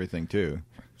pics and everything, too.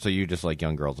 So you just like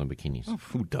young girls in bikinis. Oh,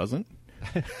 who doesn't?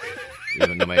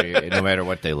 Even no matter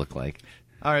what they look like.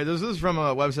 All right, this is from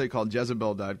a website called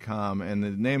Jezebel.com, and the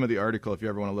name of the article, if you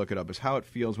ever want to look it up, is How It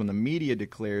Feels When the Media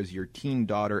Declares Your Teen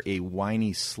Daughter a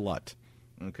Whiny Slut.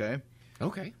 Okay?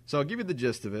 Okay. So I'll give you the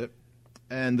gist of it.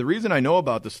 And the reason I know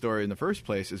about the story in the first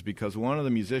place is because one of the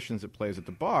musicians that plays at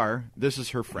the bar, this is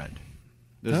her friend.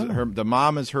 The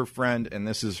mom is her friend, and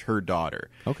this is her daughter.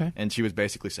 Okay. And she was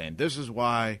basically saying, this is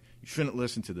why you shouldn't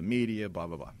listen to the media, blah,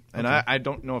 blah, blah. And I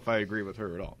don't know if I agree with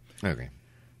her at all. Okay.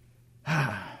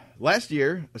 Last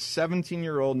year, a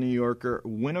 17-year-old New Yorker,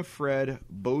 Winifred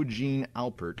Bogene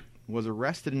Alpert, was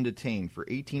arrested and detained for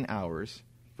 18 hours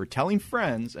for telling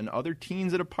friends and other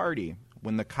teens at a party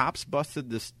when the cops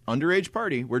busted this underage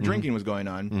party where drinking was going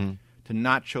on to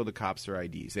not show the cops their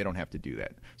IDs. They don't have to do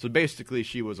that. So basically,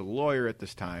 she was a lawyer at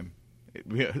this time,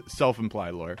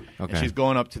 self-implied lawyer, okay. and she's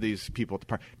going up to these people at the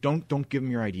party. Don't give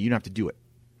them your ID. You don't have to do it.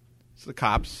 So the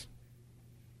cops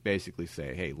basically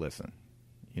say, hey, listen,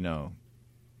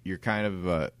 you're kind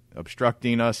of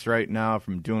obstructing us right now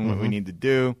from doing what we need to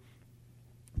do.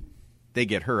 They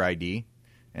get her ID,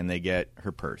 and they get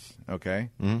her purse, okay?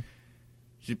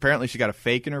 She got a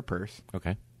fake in her purse.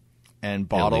 Okay. And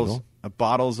Illegal.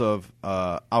 bottles of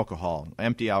alcohol,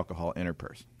 empty alcohol in her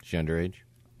purse. She underage?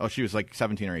 Oh, she was like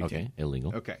 17 or 18. Okay,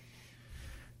 illegal. Okay.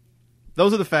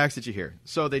 Those are the facts that you hear.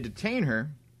 So they detain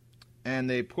her, and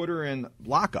they put her in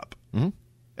lockup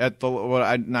at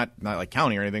the not like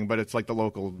county or anything, but it's like the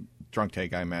local drunk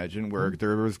tank, I imagine, where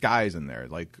there was guys in there,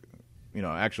 like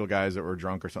actual guys that were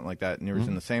drunk or something like that, and they were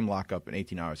in the same lockup in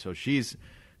 18 hours. So she's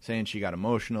saying she got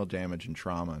emotional damage and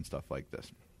trauma and stuff like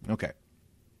this. Okay.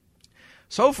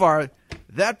 So far,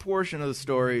 that portion of the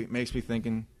story makes me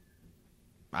thinking,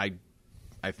 I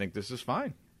think this is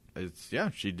fine.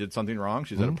 She did something wrong.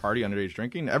 She's at a party, underage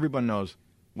drinking. Everyone knows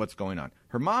what's going on.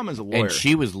 Her mom is a lawyer. And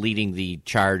she was leading the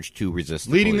charge to resist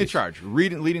the leading police. the charge.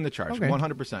 Leading the charge, Okay.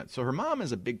 100%. So her mom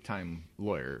is a big-time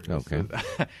lawyer. Okay.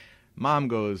 So, mom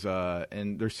goes,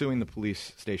 and they're suing the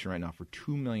police station right now for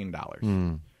 $2 million.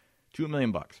 $2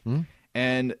 million bucks.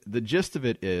 And the gist of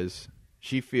it is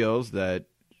she feels that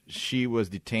she was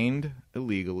detained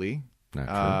illegally. Not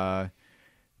true.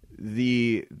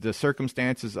 The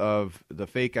circumstances of the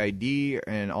fake ID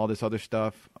and all this other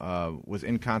stuff was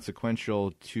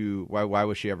inconsequential to why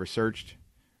was she ever searched?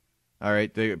 All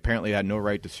right, they apparently had no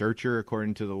right to search her,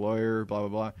 according to the lawyer, blah, blah,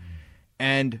 blah.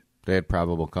 And They had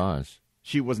probable cause.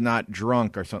 she was not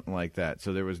drunk or something like that,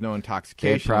 so there was no They had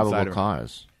intoxication. probable inside of her.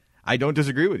 cause. I don't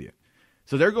disagree with you.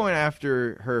 So they're going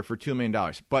after her for $2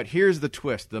 million. But here's the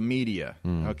twist, the media,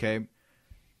 okay?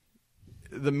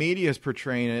 The media is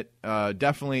portraying it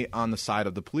definitely on the side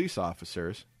of the police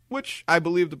officers, which I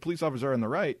believe the police officers are in the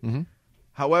right.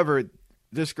 However,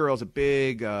 this girl's a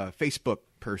big Facebook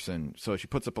person, so she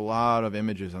puts up a lot of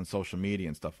images on social media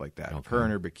and stuff like that. Of her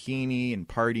in her bikini and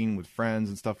partying with friends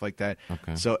and stuff like that.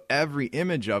 Okay. So every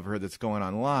image of her that's going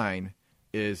online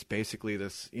is basically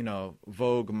this,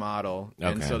 Vogue model.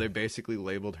 And Okay. so they basically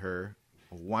labeled her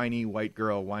a whiny white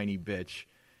girl, whiny bitch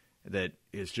that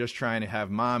is just trying to have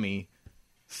mommy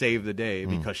save the day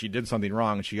because she did something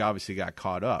wrong and she obviously got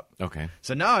caught up. Okay.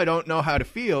 So now I don't know how to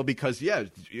feel because,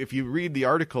 if you read the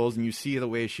articles and you see the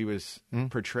way she was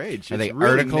portrayed, Are it's they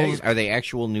really articles? negative. Are they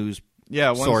actual news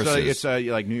Sources. sources? It's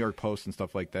like New York Post and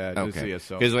stuff like that. Okay.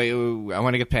 So Because I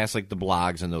want to get past like the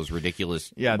blogs and those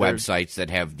ridiculous Yeah, they're- websites that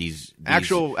have these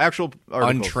actual articles,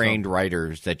 untrained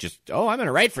writers that just, I'm going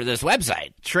to write for this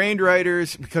website. trained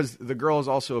writers, because the girl has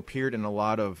also appeared in a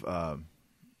lot of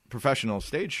professional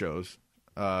stage shows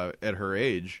at her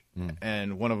age,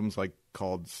 and one of them's like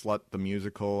called Slut the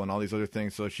Musical and all these other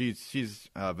things. So she's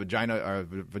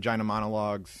vagina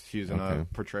monologues. She's in a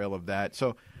portrayal of that.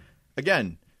 So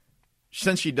again,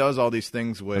 since she does all these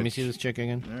things with, Let me see this chick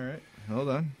again. All right, hold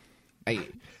on. I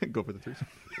Go for the threesome.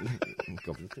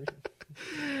 go for the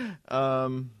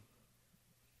threesome.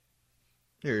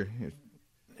 Here,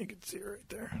 you can see her right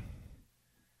there.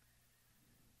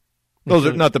 Those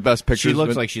are not the best pictures. She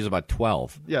looks but- like she's about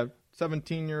 12.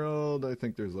 17-year-old. I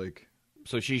think there's like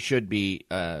So she should be.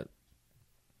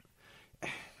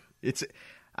 it's.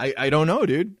 I don't know,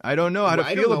 dude. I don't know how to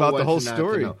feel about the whole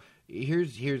story.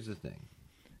 Here's the thing.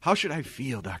 How should I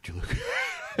feel, Dr. Luke?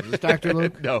 Is this Dr.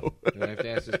 Luke? No. Do I have to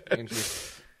ask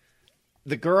this?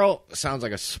 The girl sounds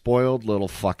like a spoiled little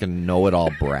fucking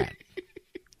know-it-all brat.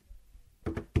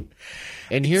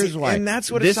 And here's why. And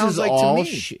that's what it this sounds is like to all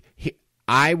me.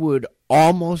 I would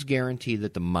almost guarantee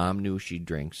that the mom knew she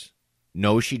drinks,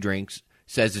 knows she drinks,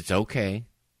 says it's okay,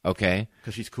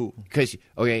 Because she's cool.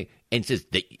 and says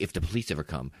that if the police ever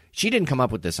come, she didn't come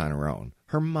up with this on her own.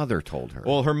 Her mother told her.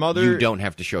 Well, her mother. You don't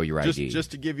have to show your ID.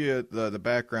 Just to give you the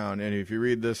background, and if you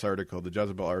read this article, the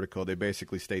Jezebel article, they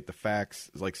basically state the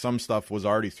facts. Like some stuff was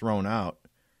already thrown out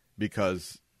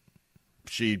because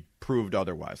she proved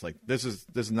otherwise. Like this is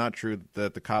not true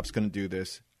that the cops couldn't do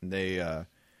this. They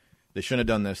shouldn't have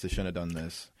done this. They shouldn't have done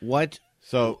this. What?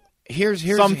 So Here's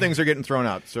some things are getting thrown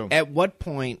out. So At what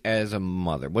point, as a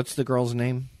mother, what's the girl's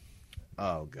name?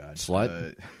 oh god,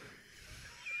 Slut?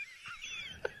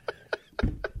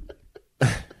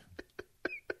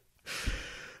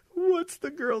 What's the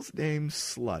girl's name?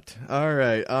 Slut. All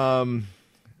right.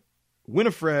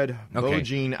 Winifred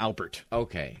Bogene Alpert.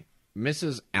 Okay,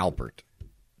 Mrs. Albert.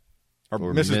 Or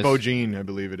Or Mrs. Miss- Bogene, I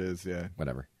believe it is. Yeah.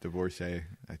 Whatever. Divorcee,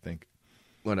 I think.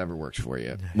 Whatever works for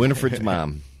you. Winifred's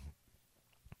mom.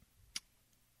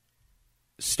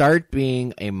 Start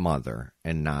being a mother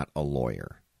and not a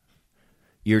lawyer.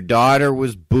 Your daughter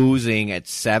was boozing at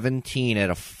 17 at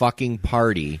a fucking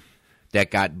party that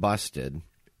got busted,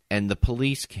 and the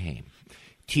police came.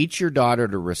 Teach your daughter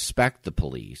to respect the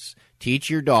police. Teach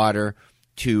your daughter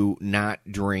to not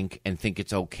drink and think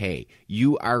it's okay.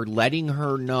 You are letting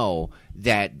her know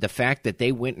that the fact that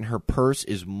they went in her purse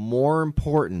is more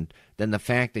important than the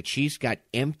fact that she's got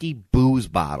empty booze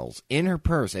bottles in her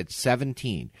purse at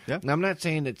 17. Yeah. Now, I'm not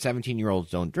saying that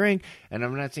 17-year-olds don't drink, and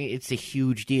I'm not saying it's a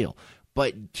huge deal.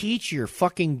 But teach your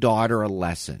fucking daughter a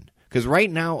lesson. Because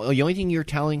right now, the only thing you're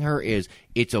telling her is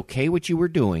it's okay what you were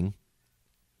doing,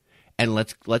 and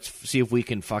let's see if we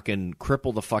can fucking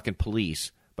cripple the fucking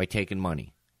police by taking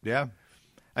money. Yeah.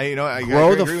 I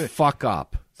Grow agree the with it. fuck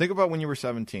up. Think about when you were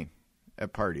 17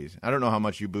 at parties. I don't know how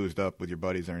much you boozed up with your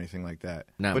buddies or anything like that.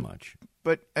 Not much.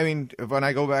 But, I mean, when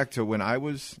I go back to when I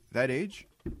was that age,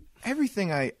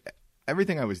 everything I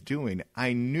was doing,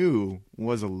 I knew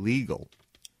was illegal.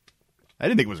 I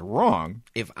didn't think it was wrong,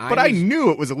 but I knew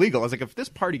it was illegal. I was like, if this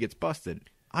party gets busted,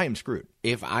 I am screwed.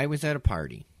 If I was at a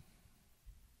party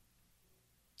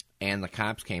and the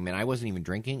cops came in, I wasn't even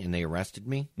drinking, and they arrested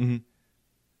me,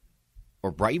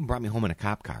 or even brought me home in a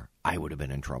cop car, I would have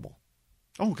been in trouble.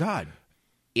 Oh, God.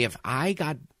 If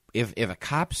a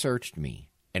cop searched me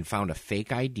and found a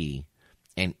fake ID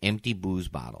and empty booze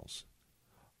bottles,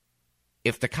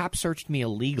 if the cop searched me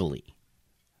illegally,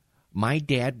 my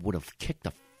dad would have kicked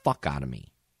the fuck out of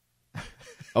me.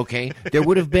 Okay? There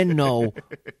would have been no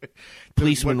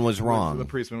policeman was wrong. The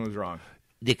policeman was wrong.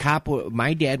 The cop,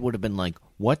 my dad would have been like,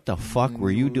 "What the fuck were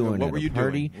you doing What at were a you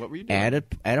party? doing? What were you doing?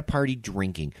 At a party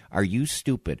drinking? Are you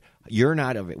stupid? You're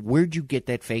not of it. Where'd you get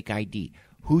that fake ID?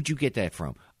 Who'd you get that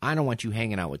from? I don't want you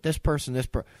hanging out with this person.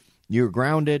 You're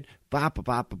grounded." Bop, bop,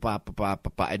 bop, bop, bop,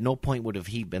 bop, bop. At no point would have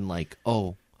he been like,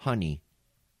 "Oh, honey,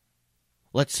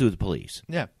 let's sue the police."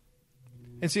 Yeah.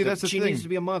 And see, that's the she thing. needs to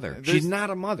be a mother. She's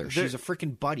not a mother. She's a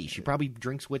freaking buddy. She probably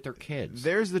drinks with her kids.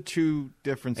 There's the two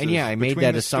differences. And yeah, I made between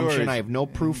that the assumption. stories. I have no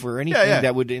proof or anything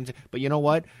that would. But you know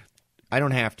what? I don't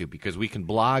have to, because we can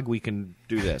blog. We can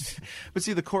do this. But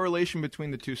see, the correlation between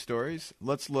the two stories.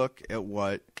 Let's look at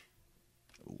what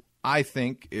I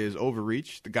think is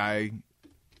overreach. The guy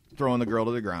throwing the girl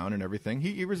to the ground and everything.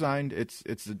 He resigned. It's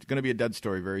going to be a dead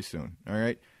story very soon. All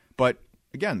right, but.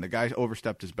 Again, the guy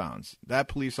overstepped his bounds. That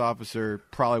police officer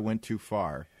probably went too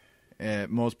far.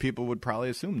 Most people would probably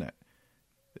assume that.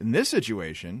 In this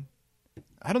situation,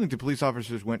 I don't think the police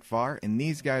officers went far, and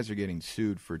these guys are getting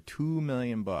sued for $2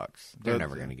 million. They're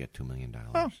never going to get $2 million.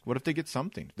 Oh, what if they get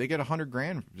something? They get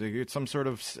 $100,000. They get some sort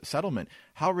of settlement.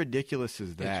 How ridiculous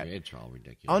is that? It's all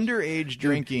ridiculous. Underage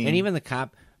drinking, and even the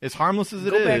cop, as harmless as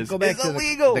it is, go back it's to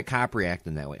illegal. The cop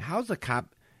reacting that way. How's the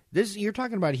cop? You're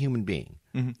talking about a human being,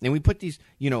 Mm-hmm. and we put these.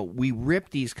 We rip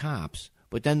these cops,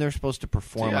 but then they're supposed to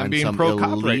perform I'm on being some pro-cop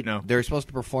elite. right now. They're supposed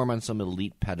to perform on some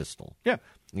elite pedestal. Yeah.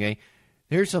 Okay.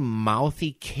 There's a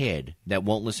mouthy kid that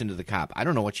won't listen to the cop. I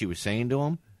don't know what she was saying to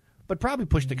him, but probably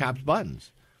pushed the cop's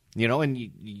buttons. And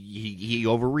he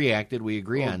overreacted. We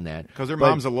agree on that. Because her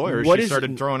mom's a lawyer. She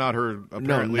started throwing out her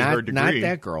her degree. Not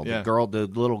that girl. Yeah. The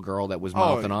little girl that was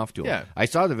mouthing off to him. Yeah. I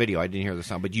saw the video. I didn't hear the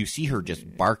sound, but you see her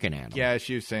just barking at him. Yeah,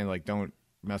 she was saying, like, don't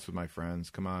mess with my friends.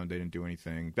 Come on, they didn't do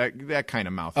anything. That kind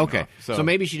of mouth. Okay, off. So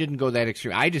maybe she didn't go that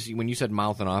extreme. When you said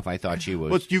mouthing off, I thought she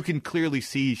was. Well, you can clearly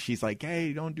see she's like,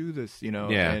 hey, don't do this,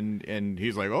 Yeah. And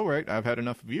he's like, all right, I've had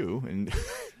enough of you. And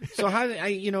so how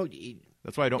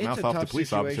that's why I don't mouth off to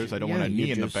police officers. I don't want a knee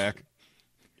in the back.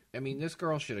 I mean, this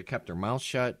girl should have kept her mouth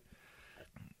shut.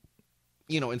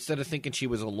 Instead of thinking she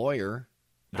was a lawyer.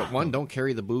 But one, don't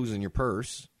carry the booze in your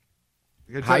purse.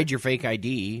 Hide your fake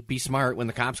ID. Be smart when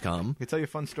the cops come. Can I tell you a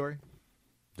fun story?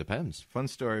 Depends. Fun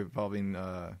story involving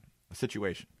a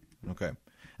situation. Okay.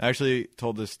 I actually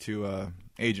told this to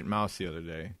Agent Mouse the other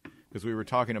day because we were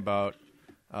talking about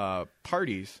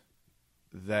parties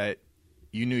that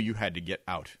you knew you had to get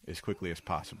out as quickly as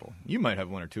possible. You might have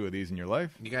one or two of these in your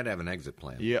life. You got to have an exit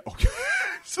plan. Yeah. Okay.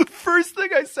 It's the first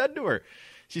thing I said to her.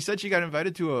 She said she got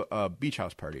invited to a beach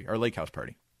house party or lake house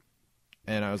party.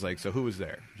 And I was like, so who was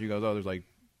there? She goes, oh, there's like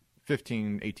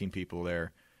 15, 18 people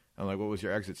there. I'm like, what was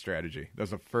your exit strategy? That was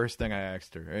the first thing I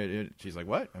asked her. She's like,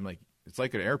 what? I'm like, it's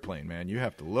like an airplane, man. You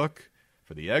have to look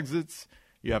for the exits.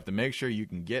 You have to make sure you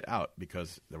can get out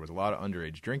because there was a lot of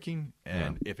underage drinking.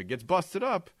 And if it gets busted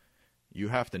up, you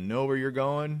have to know where you're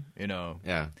going,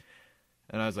 Yeah.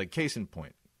 And I was like, case in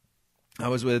point. I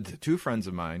was with two friends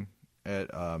of mine at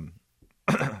a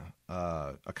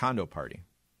condo party.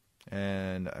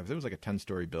 And it was like a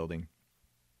 10-story building.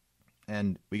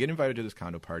 And we get invited to this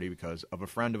condo party because of a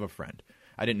friend of a friend.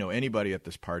 I didn't know anybody at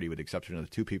this party with the exception of the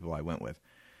two people I went with.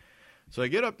 So I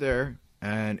get up there,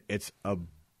 and it's a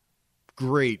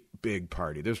great big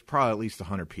party. There's probably at least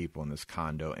 100 people in this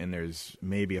condo, and there's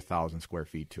maybe 1,000 square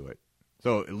feet to it.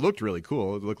 So it looked really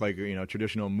cool. It looked like a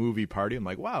traditional movie party. I'm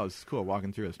like, wow, this is cool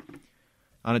walking through this.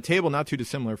 on a table not too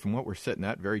dissimilar from what we're sitting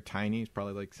at, very tiny. It's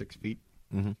probably like 6 feet.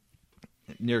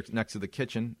 Next to the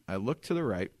kitchen. I look to the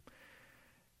right,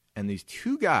 and these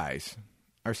two guys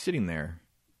are sitting there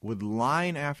with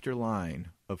line after line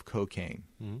of cocaine.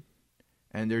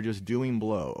 And they're just doing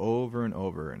blow over and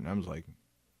over. And I was like,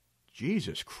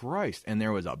 Jesus Christ. And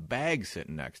there was a bag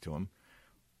sitting next to him.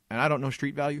 And I don't know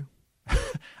street value.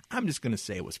 I'm just going to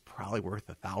say it was probably worth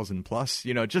 $1,000 plus,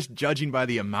 just judging by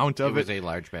the amount of it. It was a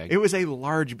large bag. It was a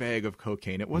large bag of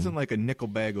cocaine. It wasn't like a nickel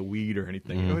bag of weed or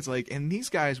anything. It was like, and these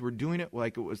guys were doing it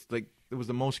like it was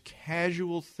the most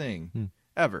casual thing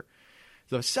ever.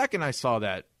 The second I saw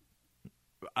that,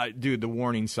 the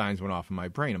warning signs went off in my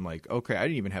brain. I'm like, okay, I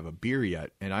didn't even have a beer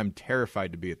yet, and I'm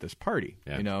terrified to be at this party,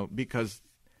 because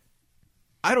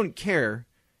I don't care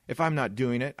if I'm not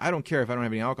doing it. I don't care if I don't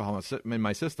have any alcohol in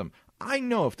my system. I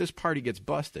know if this party gets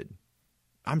busted,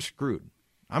 I'm screwed.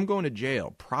 I'm going to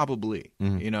jail, probably,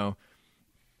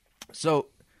 So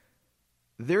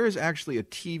there is actually a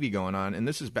TV going on, and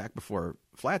this is back before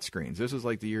flat screens. This is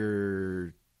like the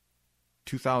year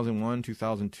 2001,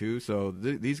 2002. So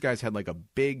these guys had like a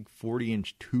big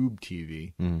 40-inch tube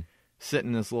TV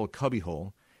sitting in this little cubby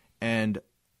hole, and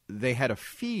they had a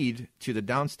feed to the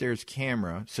downstairs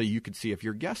camera so you could see if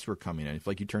your guests were coming in. If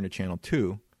you turn to channel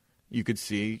 2, you could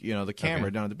see, the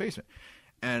camera down at the basement.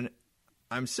 And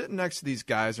I'm sitting next to these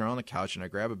guys. They're on the couch, and I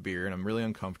grab a beer, and I'm really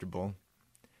uncomfortable.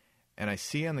 And I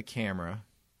see on the camera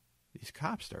these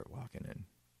cops start walking in.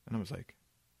 And I was like,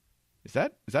 is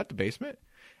that the basement?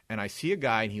 And I see a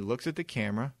guy, and he looks at the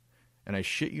camera, and I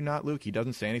shit you not, Luke, he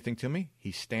doesn't say anything to me.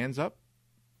 He stands up,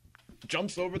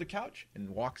 jumps over the couch, and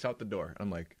walks out the door. I'm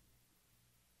like,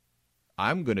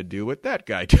 I'm going to do what that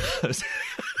guy does.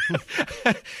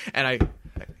 And I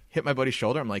hit my buddy's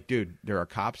shoulder. I'm like, dude, there are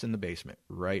cops in the basement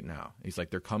right now. He's like,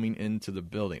 they're coming into the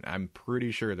building. I'm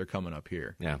pretty sure they're coming up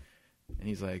here. Yeah. And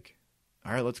he's like,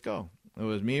 all right, let's go. It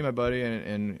was me, my buddy,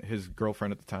 and his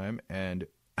girlfriend at the time, and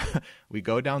we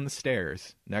go down the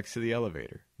stairs next to the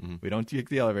elevator. We don't take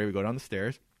the elevator. We go down the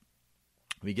stairs.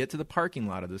 We get to the parking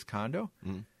lot of this condo.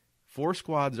 4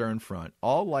 squads are in front,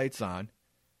 all lights on.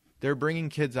 They're bringing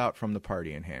kids out from the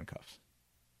party in handcuffs.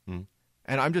 And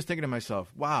I'm just thinking to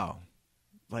myself, wow,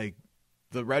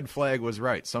 the red flag was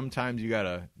right. Sometimes you got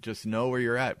to just know where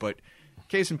you're at. But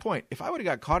case in point, if I would have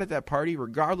got caught at that party,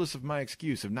 regardless of my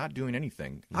excuse of not doing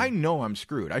anything, I know I'm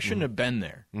screwed. I shouldn't have been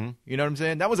there. You know what I'm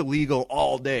saying? That was illegal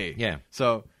all day. Yeah.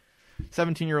 So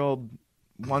 17-year-old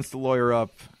wants to lawyer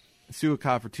up, sue a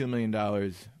cop for $2 million.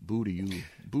 Boo to you.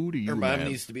 Boo to you, Her mom man.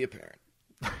 needs to be a parent.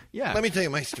 Yeah. Let me tell you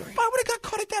my story. If I would have got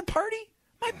caught at that party,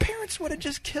 my parents would have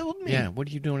just killed me. Yeah, what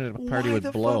are you doing at a party Why with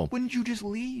the blow? fuck wouldn't you just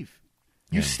leave?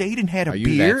 You stayed and had a Are you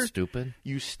beer. that stupid?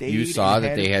 You stayed. You saw and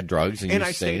that they had drugs, and you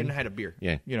I stayed? stayed and had a beer.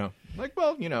 Yeah.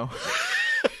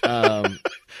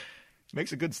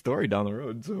 Makes a good story down the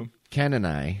road. So Ken and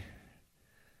I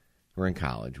were in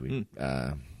college. We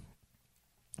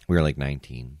were like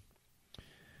 19.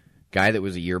 Guy that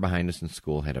was a year behind us in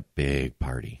school had a big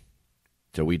party.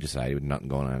 So we decided with nothing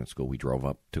going on at school, we drove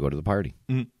up to go to the party.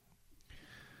 In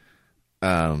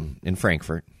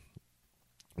Frankfurt.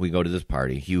 We go to this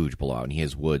party, huge blowout, and he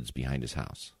has woods behind his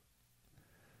house.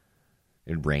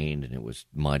 It rained, and it was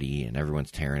muddy, and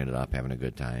everyone's tearing it up, having a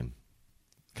good time.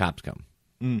 Cops come.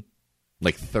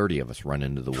 Like 30 of us run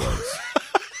into the woods.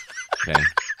 Okay?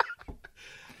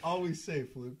 always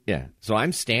safe, Luke. Yeah. So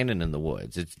I'm standing in the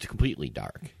woods. It's completely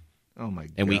dark. Oh, my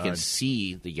God. And we can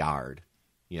see the yard,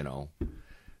 and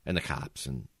the cops.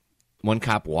 And one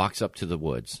cop walks up to the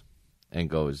woods and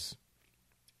goes...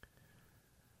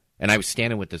 And I was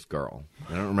standing with this girl.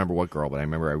 I don't remember what girl, but I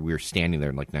remember we were standing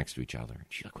there like next to each other. And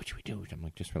she's like, "What should we do?" I'm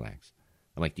like, "Just relax."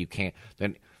 I'm like, "You can't."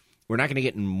 Then we're not going to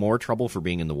get in more trouble for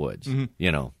being in the woods.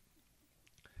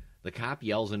 The cop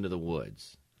yells into the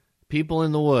woods, "People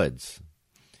in the woods,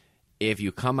 if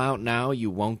you come out now,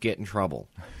 you won't get in trouble."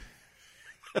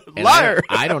 Liar!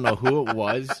 I don't know who it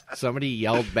was. Somebody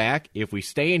yelled back, "If we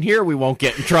stay in here, we won't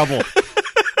get in trouble."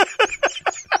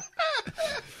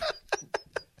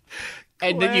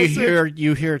 And then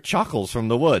you hear chuckles from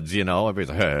the woods, Everybody's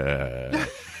like,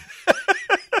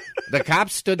 The cop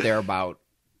stood there about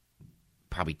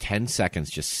probably 10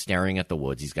 seconds just staring at the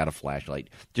woods. He's got a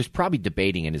flashlight, just probably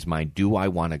debating in his mind, do I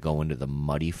want to go into the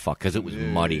muddy fuck? Because it was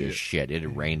muddy as shit. It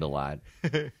had rained a lot.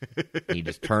 He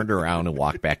just turned around and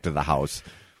walked back to the house.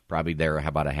 Probably there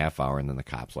about a half hour, and then the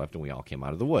cops left, and we all came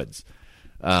out of the woods.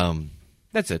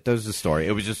 That's it. That was the story.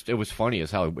 It was funny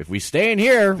as hell. If we stay in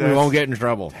here, we won't get in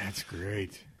trouble. That's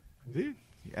great. You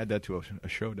add that to a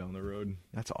show down the road.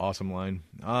 That's an awesome line.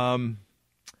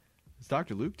 It's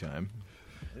Dr. Luke time.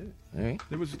 All right.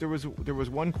 There was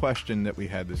one question that we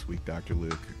had this week, Dr.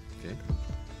 Luke. Okay.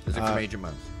 Is it from Agent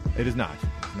Mouse? It is not.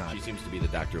 It's not. She seems to be the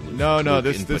Dr. Luke. No.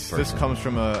 This comes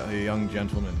from a young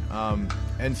gentleman.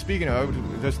 And speaking of,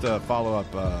 just to follow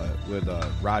up with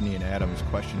Rodney and Adam's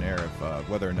questionnaire of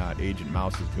whether or not Agent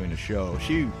Mouse is doing a show.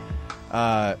 She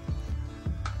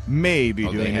may be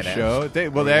doing a show. They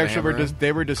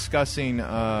were discussing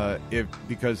if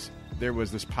because there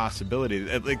was this possibility,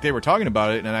 like they were talking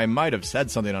about it, and I might have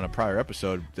said something on a prior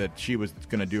episode that she was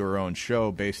going to do her own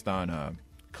show based on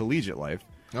collegiate life.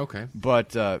 Okay.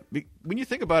 But when you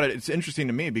think about it, it's interesting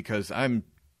to me because I'm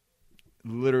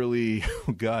literally,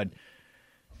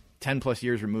 10-plus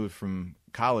years removed from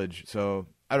college. So,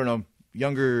 I don't know,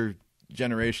 younger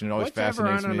generation, it always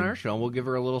fascinates me. On our show, we'll give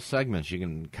her a little segment. She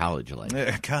can college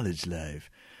life. College life.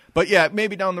 But, yeah,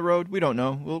 maybe down the road. We don't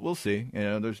know. We'll see. You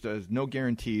know, there's no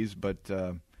guarantees. But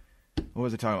what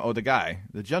was I talking about? Oh,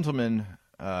 the gentleman.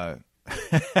 And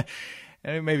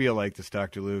maybe you'll like this,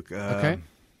 Dr. Luke. Okay.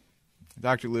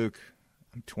 Dr. Luke,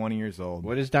 I'm 20 years old.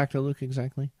 What is Dr. Luke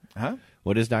exactly? Huh?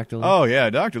 What is Dr. Luke? Oh, yeah,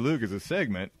 Dr. Luke is a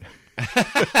segment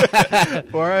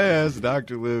where I ask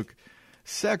Dr. Luke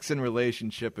sex and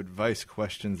relationship advice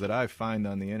questions that I find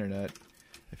on the internet.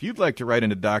 If you'd like to write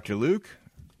into Dr. Luke,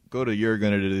 go to You're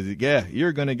Gonna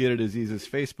Get a Disease's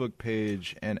Facebook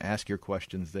page and ask your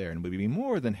questions there, and we'd be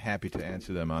more than happy to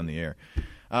answer them on the air.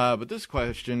 But this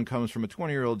question comes from a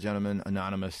 20-year-old gentleman,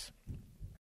 anonymous.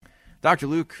 Dr.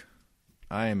 Luke,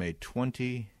 I am a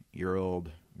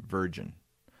 20-year-old virgin.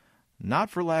 Not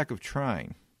for lack of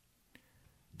trying.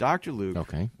 Dr. Luke,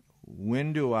 okay.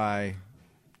 When do I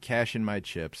cash in my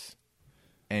chips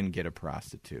and get a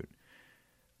prostitute?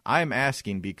 I am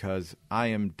asking because I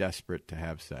am desperate to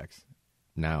have sex.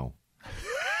 Now.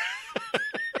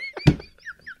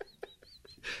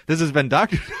 This has been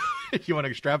Dr. You want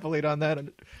to extrapolate on that?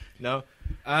 No?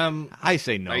 I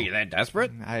say no. Are you that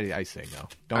desperate? I say no.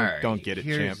 Don't get it,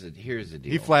 champ. Here's the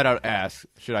deal. He flat out asks,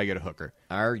 should I get a hooker?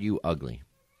 Are you ugly?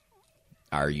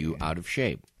 Are you out of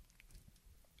shape?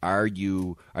 Are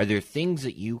there things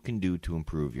that you can do to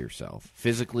improve yourself,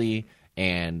 physically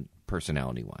and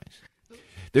personality-wise?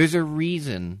 There's a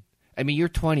reason. I mean, you're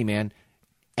 20, man.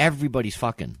 Everybody's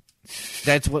fucking.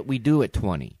 That's what we do at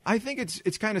 20. I think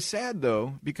it's kind of sad,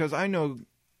 though, because I know,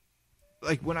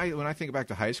 like, when I think back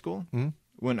to high school,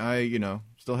 when I,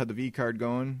 still had the V card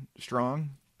going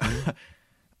strong,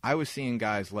 I was seeing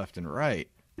guys left and right.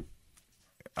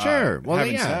 Sure. Well,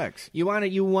 having yeah. sex. You want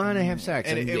to have sex,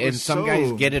 and some so...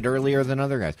 guys get it earlier than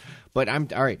other guys. But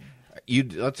all right.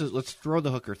 Let's throw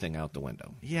the hooker thing out the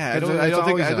window. Yeah, I don't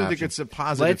think it's a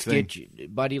positive thing.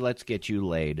 Let's get you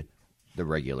laid the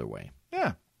regular way.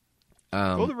 Yeah.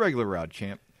 Go the regular route,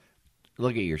 champ.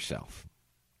 Look at yourself.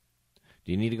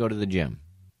 Do you need to go to the gym?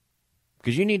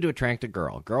 Because you need to attract a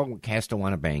girl. A girl has to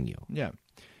want to bang you. Yeah.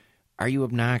 Are you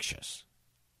obnoxious?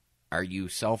 Are you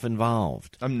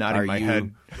self-involved? I'm nodding my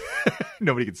head.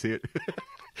 Nobody can see it.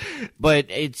 But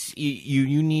it's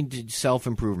you need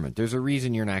self-improvement. There's a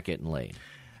reason you're not getting laid.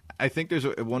 I think there's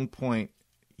at one point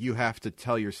you have to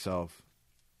tell yourself,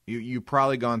 you've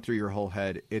probably gone through your whole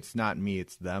head, it's not me,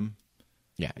 it's them.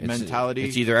 Yeah, mentality.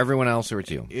 It's either everyone else or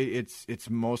it's you. It's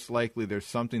most likely there's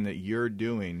something that you're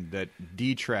doing that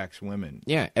detracts women.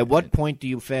 Yeah. At what point do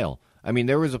you fail? I mean,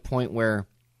 there was a point where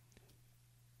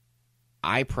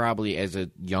I probably, as a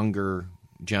younger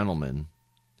gentleman,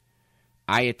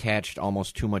 I attached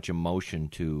almost too much emotion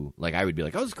to, like, I would be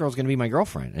like, oh, this girl's going to be my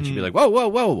girlfriend. And she'd be like,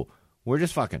 whoa, we're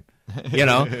just fucking,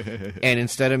 And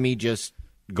instead of me just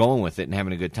going with it and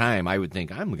having a good time, I would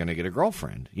think, I'm going to get a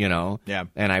girlfriend, Yeah.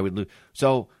 And I would lose.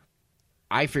 So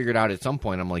I figured out at some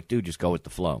point, I'm like, dude, just go with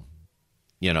the flow.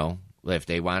 If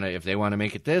they want to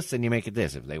make it this, then you make it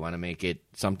this. If they want to make it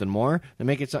something more, then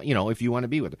make it something, if you want to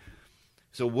be with it.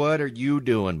 So what are you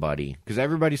doing, buddy? Because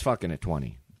everybody's fucking at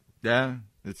 20. Yeah,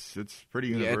 it's pretty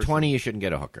universal. At 20, you shouldn't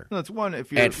get a hooker. No, it's one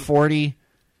if you're... At 40,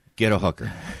 get a hooker.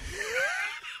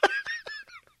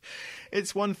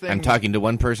 It's one thing... I'm talking to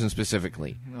one person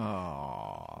specifically.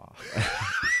 Aww.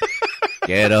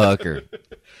 Get a hooker.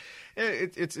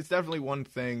 It's definitely one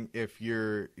thing if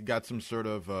you got some sort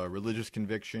of religious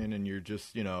conviction and you're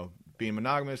just, being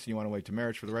monogamous and you want to wait to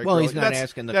marriage for the right girl. Well, he's not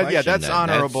asking the question. Yeah, that's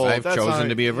honorable. I've chosen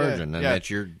to be a virgin, and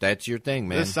that's your thing,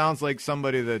 man. This sounds like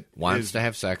somebody that wants to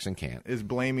have sex and can't. Is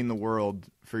blaming the world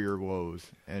for your woes.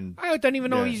 And I don't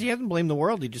even know he hasn't blamed the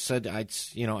world. He just said, I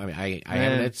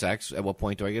haven't had sex. At what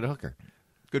point do I get a hooker?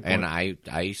 Good point. And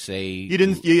I say you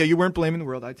didn't. Yeah, you weren't blaming the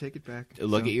world. I take it back.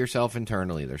 Look at yourself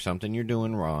internally. There's something you're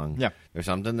doing wrong. Yeah. There's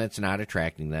something that's not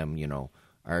attracting them.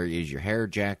 Is your hair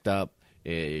jacked up? Are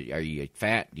you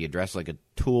fat? Do you dress like a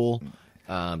tool?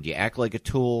 Do you act like a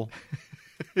tool?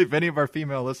 If any of our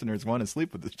female listeners want to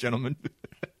sleep with this gentleman,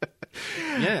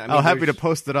 Yeah, I'm happy to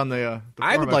post it on the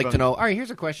I would like to know. All right,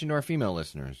 here's a question to our female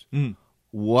listeners.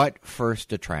 What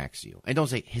first attracts you? And don't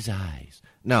say his eyes.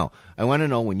 No, I want to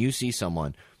know when you see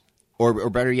someone, or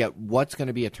better yet, what's going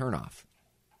to be a turnoff?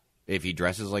 If he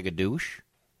dresses like a douche,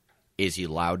 is he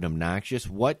loud and obnoxious?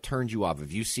 What turns you off?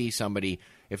 If you see somebody,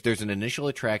 if there's an initial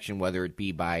attraction, whether it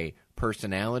be by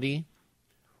personality,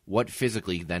 what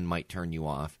physically then might turn you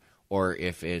off? Or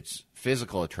if it's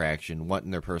physical attraction, what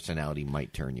in their personality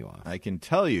might turn you off? I can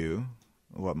tell you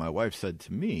what my wife said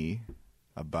to me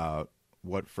about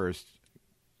what first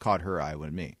caught her eye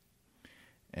with me.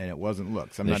 And it wasn't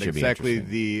looks. I'm not exactly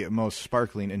the most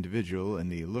sparkling individual in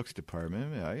the looks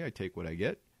department. I take what I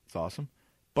get. It's awesome.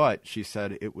 But she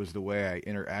said it was the way I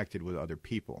interacted with other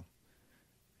people.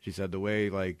 She said the way,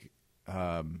 like,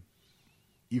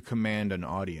 you command an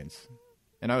audience.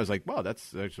 And I was like, wow,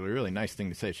 that's actually a really nice thing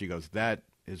to say. She goes, that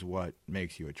is what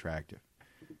makes you attractive.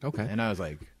 Okay. And I was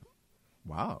like,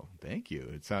 wow, thank you.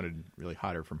 It sounded really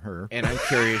hotter from her. And I'm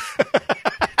curious.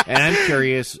 And I'm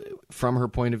curious from her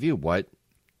point of view. What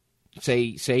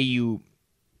say you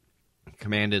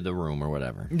commanded the room or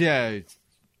whatever. Yeah.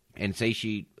 And say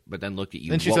she, but then looked at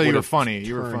you. And she what said you would were have funny.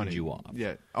 You were turned funny. you off?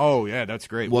 Yeah. Oh, yeah. That's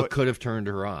great. What could have turned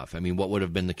her off? I mean, what would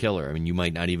have been the killer? I mean, you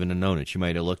might not even have known it. She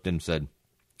might have looked and said,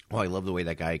 "Oh, I love the way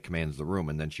that guy commands the room."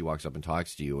 And then she walks up and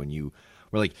talks to you, and you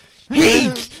were like,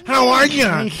 "Hey, how are you?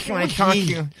 Can I talk to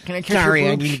you? Can I touch Sorry,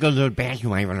 your I boobs? need to go to the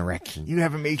bathroom. I have an erection." You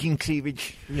have amazing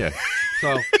cleavage. Yeah.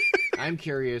 So I'm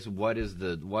curious, what are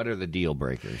the deal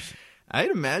breakers? I'd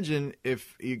imagine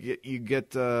if you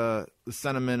get the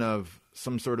sentiment of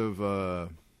some sort of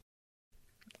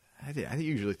I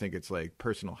usually think it's like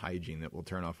personal hygiene that will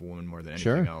turn off a woman more than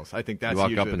anything else. I think that's you walk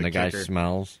usually up and the kicker. guy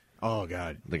smells. Oh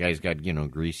God, The guy's got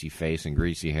greasy face and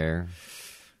greasy hair.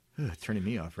 turning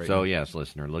me off right So now. yes,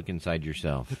 listener, look inside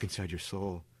yourself. Look inside your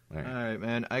soul. All right. All right,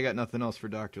 man. I got nothing else for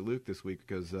Dr. Luke this week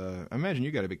because I imagine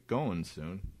you got to be going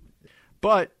soon.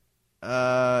 But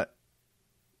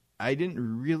I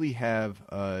didn't really have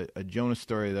a Jonah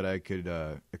story that I could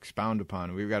expound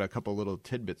upon. We've got a couple little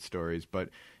tidbit stories, but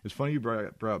it's funny you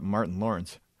brought up Martin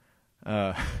Lawrence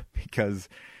because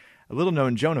a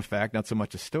little-known Jonah fact, not so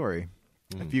much a story.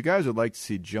 If you guys would like to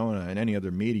see Jonah in any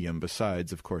other medium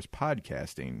besides, of course,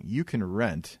 podcasting, you can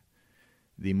rent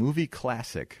the movie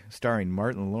classic starring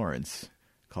Martin Lawrence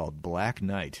called Black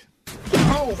Knight.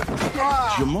 Oh,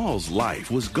 God. Jamal's life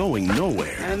was going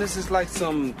nowhere And this is like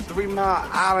some 3 Mile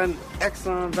Island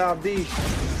Exxon Valdez.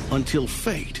 until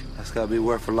fate That's gotta be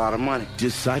worth a lot of money.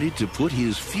 decided to put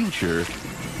his future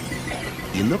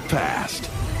in the past.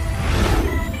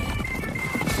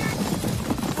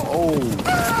 Calm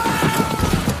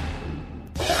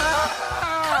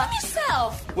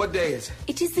yourself. What day is it?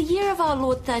 It is the year of our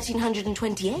Lord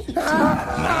 1328.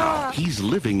 Now he's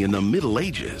living in the Middle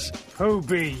Ages Who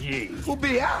be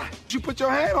I? You put your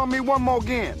hand on me one more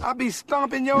again. I'll be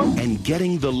stomping your... and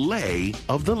getting the lay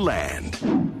of the land.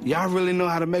 Y'all really know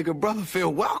how to make a brother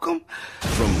feel welcome?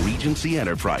 From Regency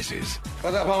Enterprises.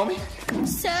 What's up, homie?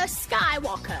 Sir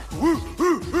Skywalker.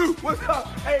 What's up?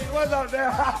 Hey, what's up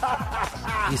there?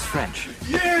 He's French.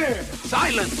 Yeah!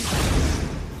 Silence!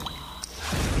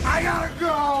 I gotta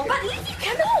go! But leave you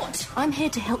cannot. I'm here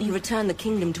to help you return the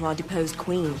kingdom to our deposed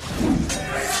queen.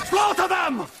 Slaughter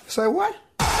them! Say what?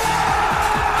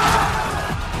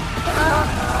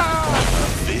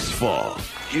 This fall,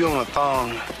 You on a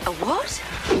thong. A what?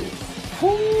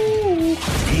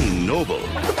 being noble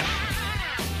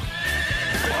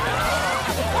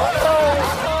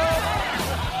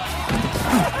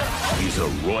is a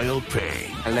royal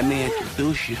pain. And let me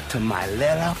introduce you to my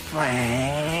little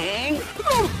friend.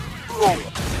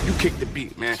 You kick the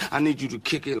beat, man. I need you to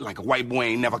kick it like a white boy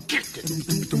ain't never kicked it.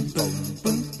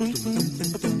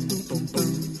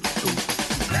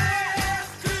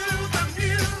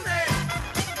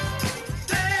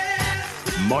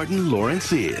 Martin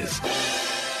Lawrence is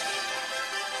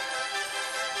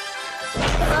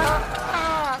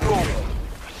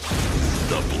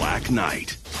the Black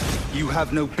Knight. You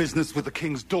have no business with the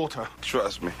king's daughter.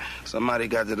 Trust me, somebody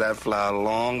got to that flower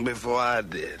long before I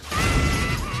did.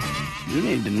 You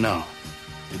need to know.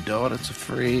 Your daughter's a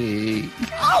freak.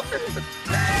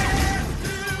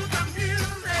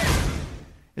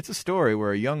 It's a story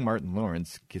where a young Martin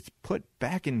Lawrence gets put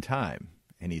back in time,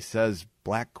 and he says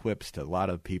black quips to a lot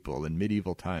of people in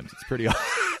medieval times. It's pretty...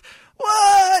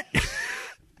 What?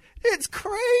 It's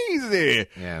crazy.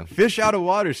 Yeah. Fish out of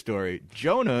water story.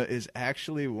 Jonah is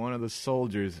actually one of the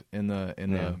soldiers in the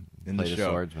Played a show.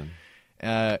 swordsman.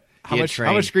 How He had much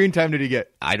trained- screen time did he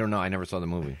get? I don't know. I never saw the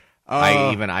movie.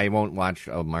 I won't watch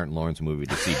a Martin Lawrence movie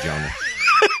to see Jonah.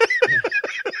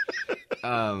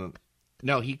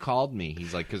 No, he called me.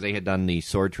 He's like, because they had done the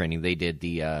sword training. They did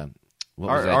the what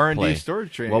was that R&D play?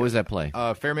 sword training. What was that play?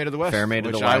 Fair Maid of the West. Fair Maid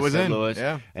of the which West. I was in. Louis,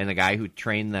 yeah. And the guy who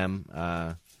trained them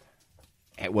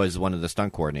was one of the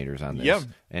stunt coordinators on this. Yep.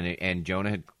 And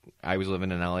Jonah I was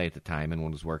living in L.A. at the time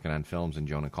and was working on films. And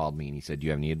Jonah called me and he said, "Do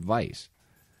you have any advice?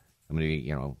 I'm going to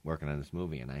be, working on this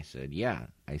movie." And I said, "Yeah."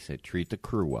 I said, "Treat the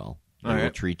crew well. They will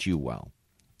treat you well."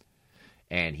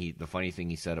 And the funny thing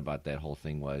he said about that whole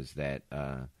thing was that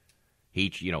he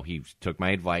took my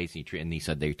advice. And he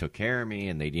said they took care of me,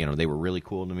 and they were really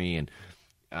cool to me.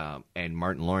 And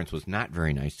Martin Lawrence was not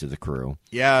very nice to the crew.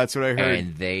 Yeah, that's what I heard.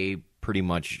 And they pretty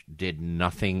much did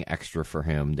nothing extra for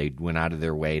him. They went out of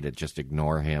their way to just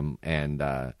ignore him. And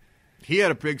he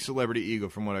had a big celebrity ego,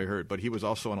 from what I heard, but he was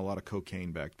also on a lot of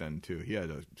cocaine back then too. He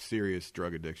had a serious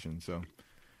drug addiction. So,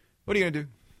 what are you gonna do?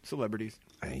 Celebrities.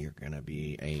 You're going to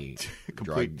be a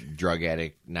Complete drug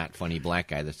addict, not funny black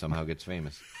guy that somehow gets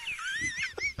famous.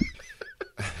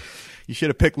 You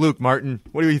should have picked Luke, Martin.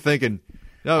 What are you thinking?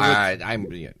 No, I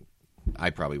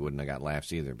probably wouldn't have got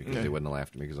laughs either because they wouldn't have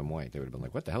laughed at me because I'm white. They would have been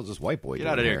like, "What the hell is this white boy get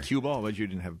doing out of there, here?" cue ball. But you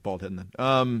didn't have a bald head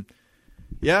then.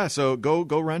 Yeah, so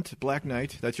go rent Black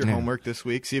Knight. That's your homework this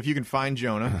week. See if you can find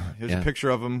Jonah. Here's a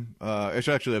picture of him. It's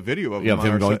actually a video of him.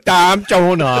 Him going, "Damn,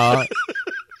 Jonah."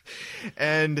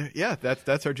 And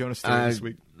that's our Jonah story this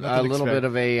week. A little bit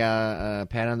of a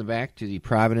pat on the back to the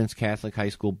Providence Catholic High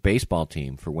School baseball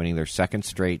team for winning their second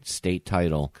straight state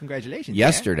title. Congratulations!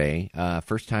 Yesterday,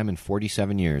 first time in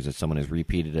 47 years that someone has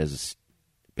repeated as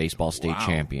baseball state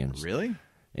champions. Really?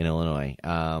 In Illinois.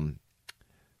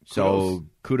 So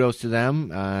kudos to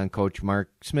them, Coach Mark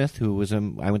Smith, who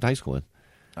I went to high school with.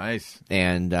 Nice.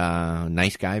 And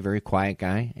nice guy, very quiet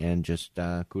guy, and just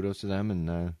kudos to them.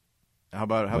 And how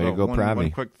about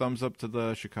one quick thumbs up to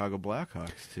the Chicago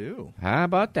Blackhawks too? How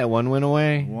about that? One win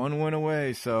away. One win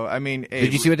away. So I mean,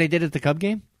 did you see what they did at the Cub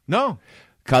game? No.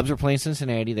 Cubs were playing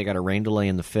Cincinnati. They got a rain delay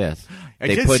in the fifth. I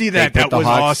did see that. That was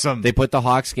awesome. They put the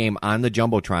Hawks game on the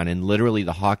Jumbotron, and literally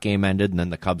the Hawk game ended, and then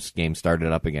the Cubs game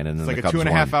started up again. And then it's like the a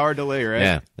Cubs 2.5 hour delay, right?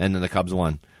 Yeah, and then the Cubs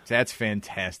won. That's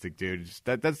fantastic, dude.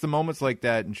 That's the moments like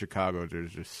that in Chicago. They're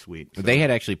just sweet. So. They had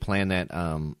actually planned that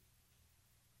a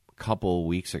couple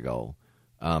weeks ago.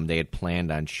 They had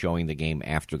planned on showing the game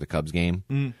after the Cubs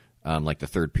game, like the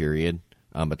third period,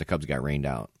 but the Cubs got rained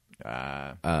out.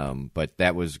 But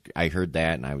I heard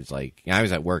that, and I was like, I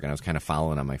was at work, and I was kind of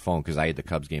following on my phone because I had the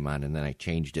Cubs game on, and then I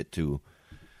changed it to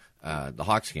the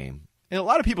Hawks game. And a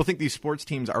lot of people think these sports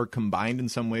teams are combined in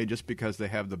some way just because they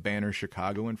have the banner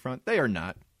Chicago in front. They are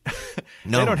not.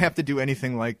 No. They don't have to do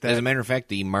anything like that. As a matter of fact,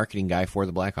 the marketing guy for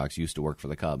the Blackhawks used to work for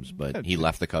the Cubs, but he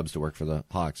left the Cubs to work for the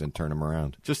Hawks and turn them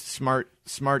around. Just smart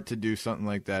to do something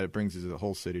like that. It brings the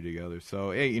whole city together. So,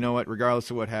 hey, you know what?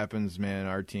 Regardless of what happens, man,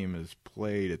 our team has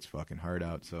played its fucking heart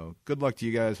out. So, good luck to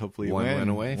you guys. Hopefully you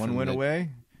win. One win away.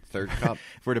 Third cup.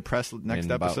 If we're depressed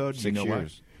next episode, 6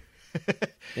 years.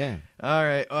 Yeah. All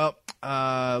right. Well,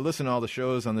 listen to all the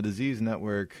shows on the Disease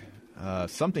Network.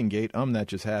 Something Gate, that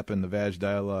just happened, the Vag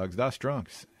Dialogues, Das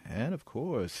Drunks, and of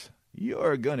course,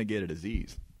 You're Gonna Get a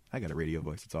Disease. I got a radio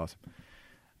voice, it's awesome.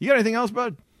 You got anything else,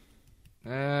 bud?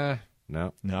 No.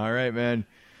 All right, man.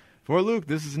 For Luke,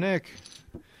 this is Nick.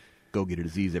 Go get a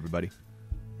disease, everybody.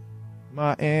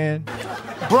 My and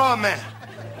Bruh, man.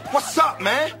 What's up,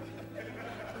 man?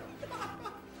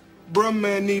 Bruh,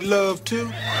 man need love,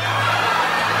 too.